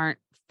triggers aren't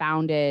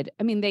founded.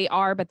 I mean, they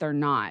are, but they're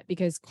not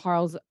because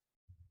Carl's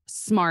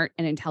smart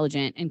and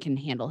intelligent and can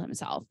handle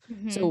himself.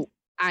 mhm, So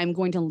I'm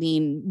going to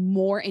lean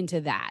more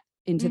into that,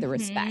 into the mhm,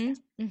 respect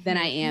than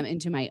I mhm. am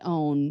into my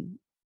own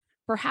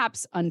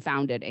perhaps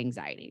unfounded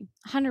anxiety.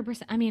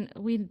 100%. I mean,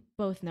 we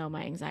both know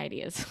my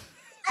anxiety is.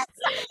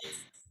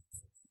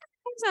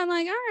 So I'm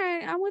like, all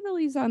right, I'm with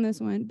Elise on this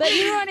one. But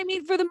you know what I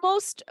mean? For the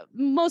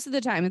most of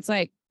the time, it's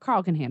like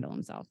Carl can handle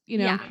himself.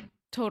 Yeah,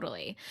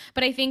 totally.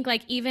 But I think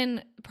like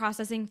even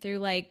processing through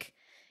like,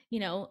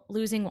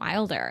 losing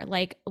Wilder,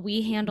 like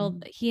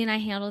Mhm. he and I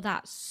handled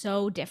that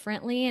so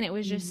differently. And it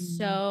was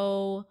just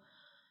Mhm.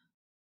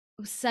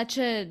 such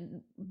a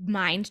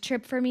mind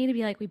trip for me to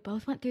be like, we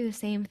both went through the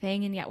same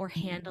thing and yet we're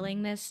Mhm.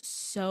 handling this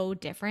so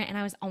different. And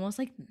I was almost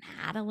like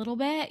mad a little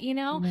bit, you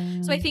know?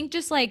 So I Yeah. think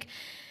just like,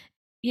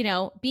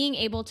 being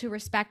able to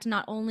respect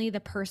not only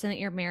the person that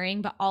you're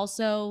marrying, but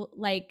also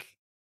like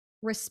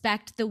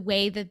respect the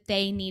way that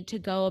they need to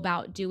go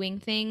about doing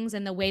things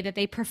and the way that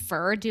they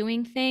prefer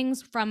doing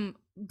things, from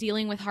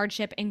dealing with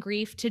hardship and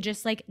grief to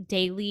just like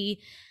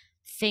daily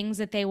things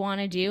that they want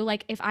to do.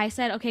 Like if I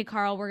said, okay,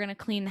 Carl, we're going to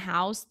clean the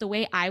house, the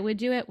way I would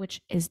do it, which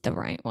is the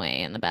right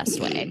way and the best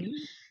way,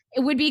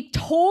 it would be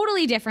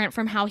totally different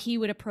from how he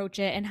would approach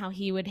it and how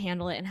he would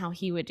handle it and how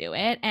he would do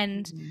it.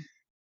 And Mhm.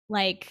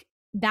 like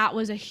that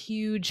was a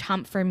huge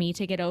hump for me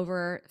to get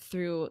over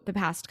through the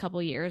past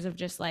couple years of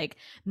just like,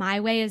 my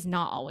way is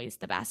not always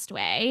the best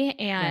way,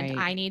 and Right.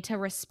 I need to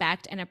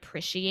respect and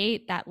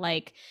appreciate that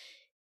like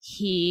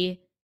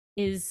he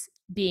is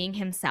being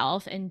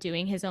himself and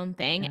doing his own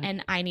thing, Yeah.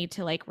 and I need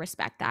to like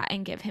respect that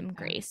and give him Yeah.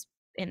 grace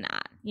in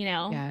that.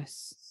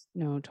 Yes.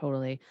 No,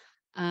 totally.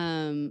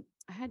 I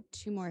had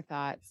two more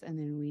thoughts and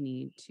then we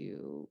need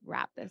to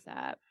wrap this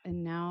up.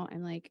 And now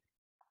I'm like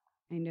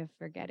kind of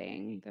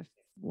forgetting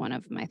one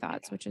of my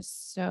thoughts, which is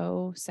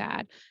so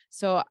sad.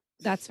 So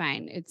that's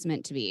fine. It's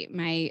meant to be.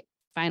 My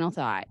final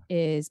thought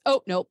is,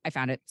 oh, nope, I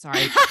found it.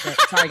 Sorry.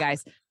 Sorry,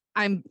 guys.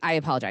 I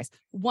apologize.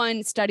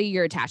 One, study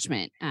your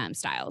attachment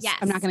styles.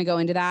 I'm not Yes. going to go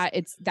into that.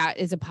 That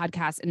is a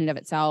podcast in and of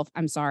itself.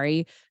 I'm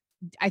sorry.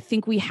 I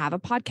think we have a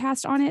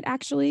podcast on it.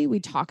 Actually, we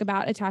talk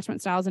about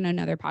attachment styles in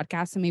another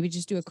podcast. So maybe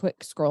just do a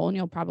quick scroll and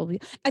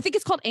I think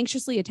it's called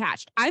Anxiously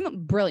Attached.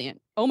 I'm brilliant.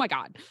 Oh my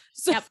God.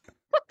 So, Yep.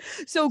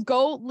 so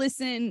go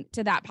listen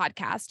to that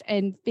podcast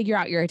and figure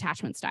out your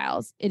attachment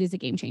styles. It is a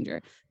game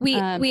changer.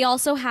 We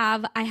also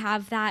have, I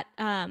have that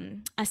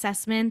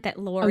assessment that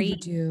Lori, you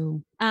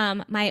do.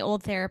 My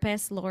old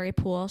therapist, Lori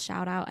Poole,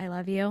 shout out, I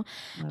love you.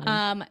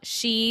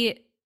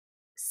 She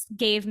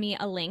gave me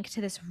a link to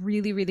this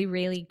really, really,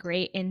 really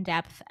great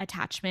in-depth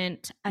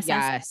attachment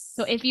assessment. Yes.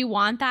 So if you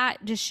want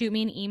that, just shoot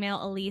me an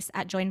email,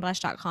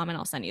 elise@joinblush.com, and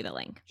I'll send you the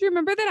link. Do you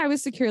remember that I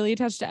was securely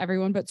attached to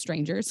everyone but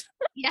strangers?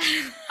 Yeah.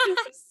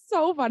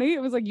 So funny.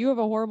 It was like, you have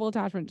a horrible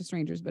attachment to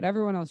strangers, but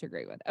everyone else you're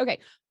great with. Okay.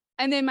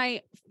 And then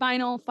my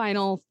final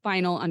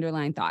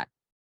underlying thought: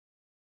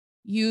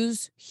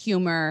 use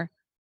humor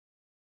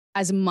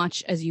as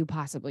much as you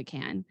possibly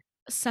can.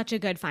 Such a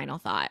good final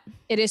thought.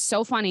 It is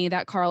so funny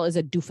that Carl is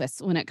a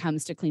doofus when it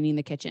comes to cleaning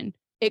the kitchen.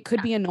 It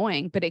could be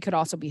annoying, but it could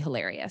also be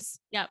hilarious.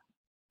 Yep.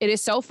 It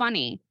is so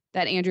funny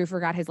that Andrew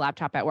forgot his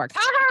laptop at work.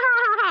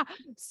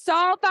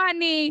 So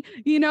funny,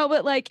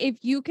 but like, if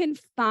you can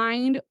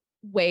find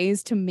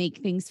ways to make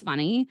things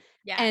funny.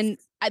 Yes. And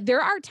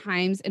there are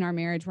times in our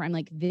marriage where I'm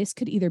like, this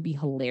could either be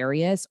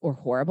hilarious or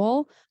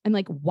horrible. I'm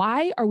like,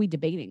 why are we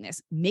debating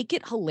this? Make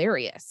it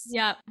hilarious.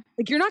 Yep.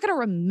 Like, you're not going to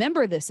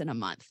remember this in a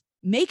month.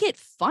 Make it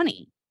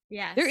funny.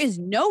 Yes. There is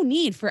no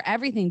need for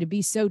everything to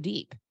be so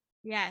deep.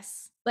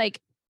 Yes. Like,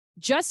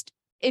 just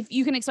if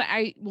you can explain,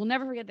 I will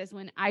never forget this,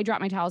 when I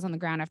dropped my towels on the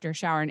ground after a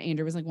shower and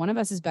Andrew was like, one of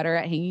us is better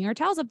at hanging our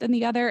towels up than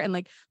the other, and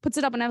like puts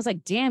it up. And I was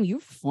like, damn, you're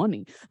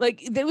funny.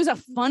 Like, there was a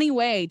funny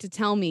way to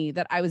tell me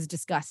that I was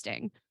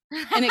disgusting,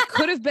 and it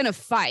could have been a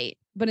fight,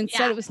 but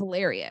instead it was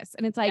hilarious.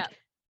 And it's like,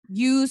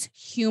 use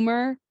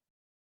humor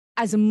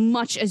as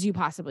much as you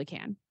possibly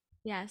can.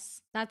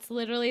 Yes, that's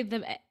literally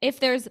if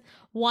there's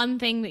one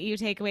thing that you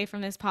take away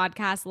from this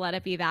podcast, let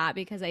it be that,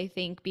 because I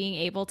think being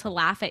able to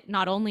laugh at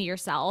not only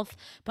yourself,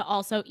 but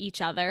also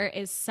each other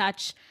is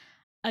such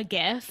a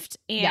gift,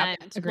 and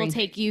will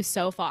take you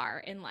so far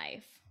in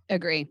life.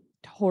 Agree.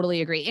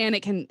 Totally agree. And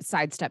it can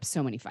sidestep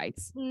so many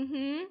fights.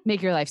 Mm-hmm.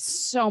 Make your life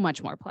so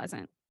much more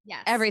pleasant.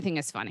 Yes. Everything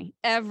is funny.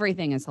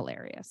 Everything is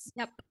hilarious.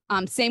 Yep.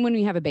 Same when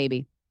we have a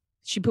baby.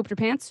 She pooped her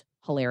pants.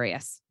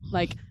 Hilarious.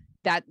 Like,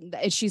 that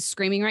she's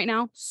screaming right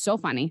now. So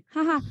funny.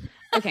 Haha.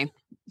 Okay.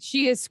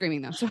 She is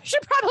screaming though, so I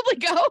should probably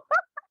go.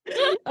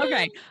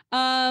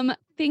 Okay.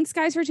 Thanks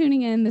guys for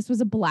tuning in. This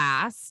was a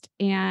blast,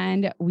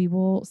 and we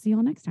will see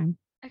y'all next time.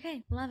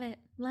 Okay. Love it.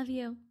 Love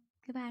you.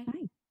 Goodbye.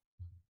 Bye.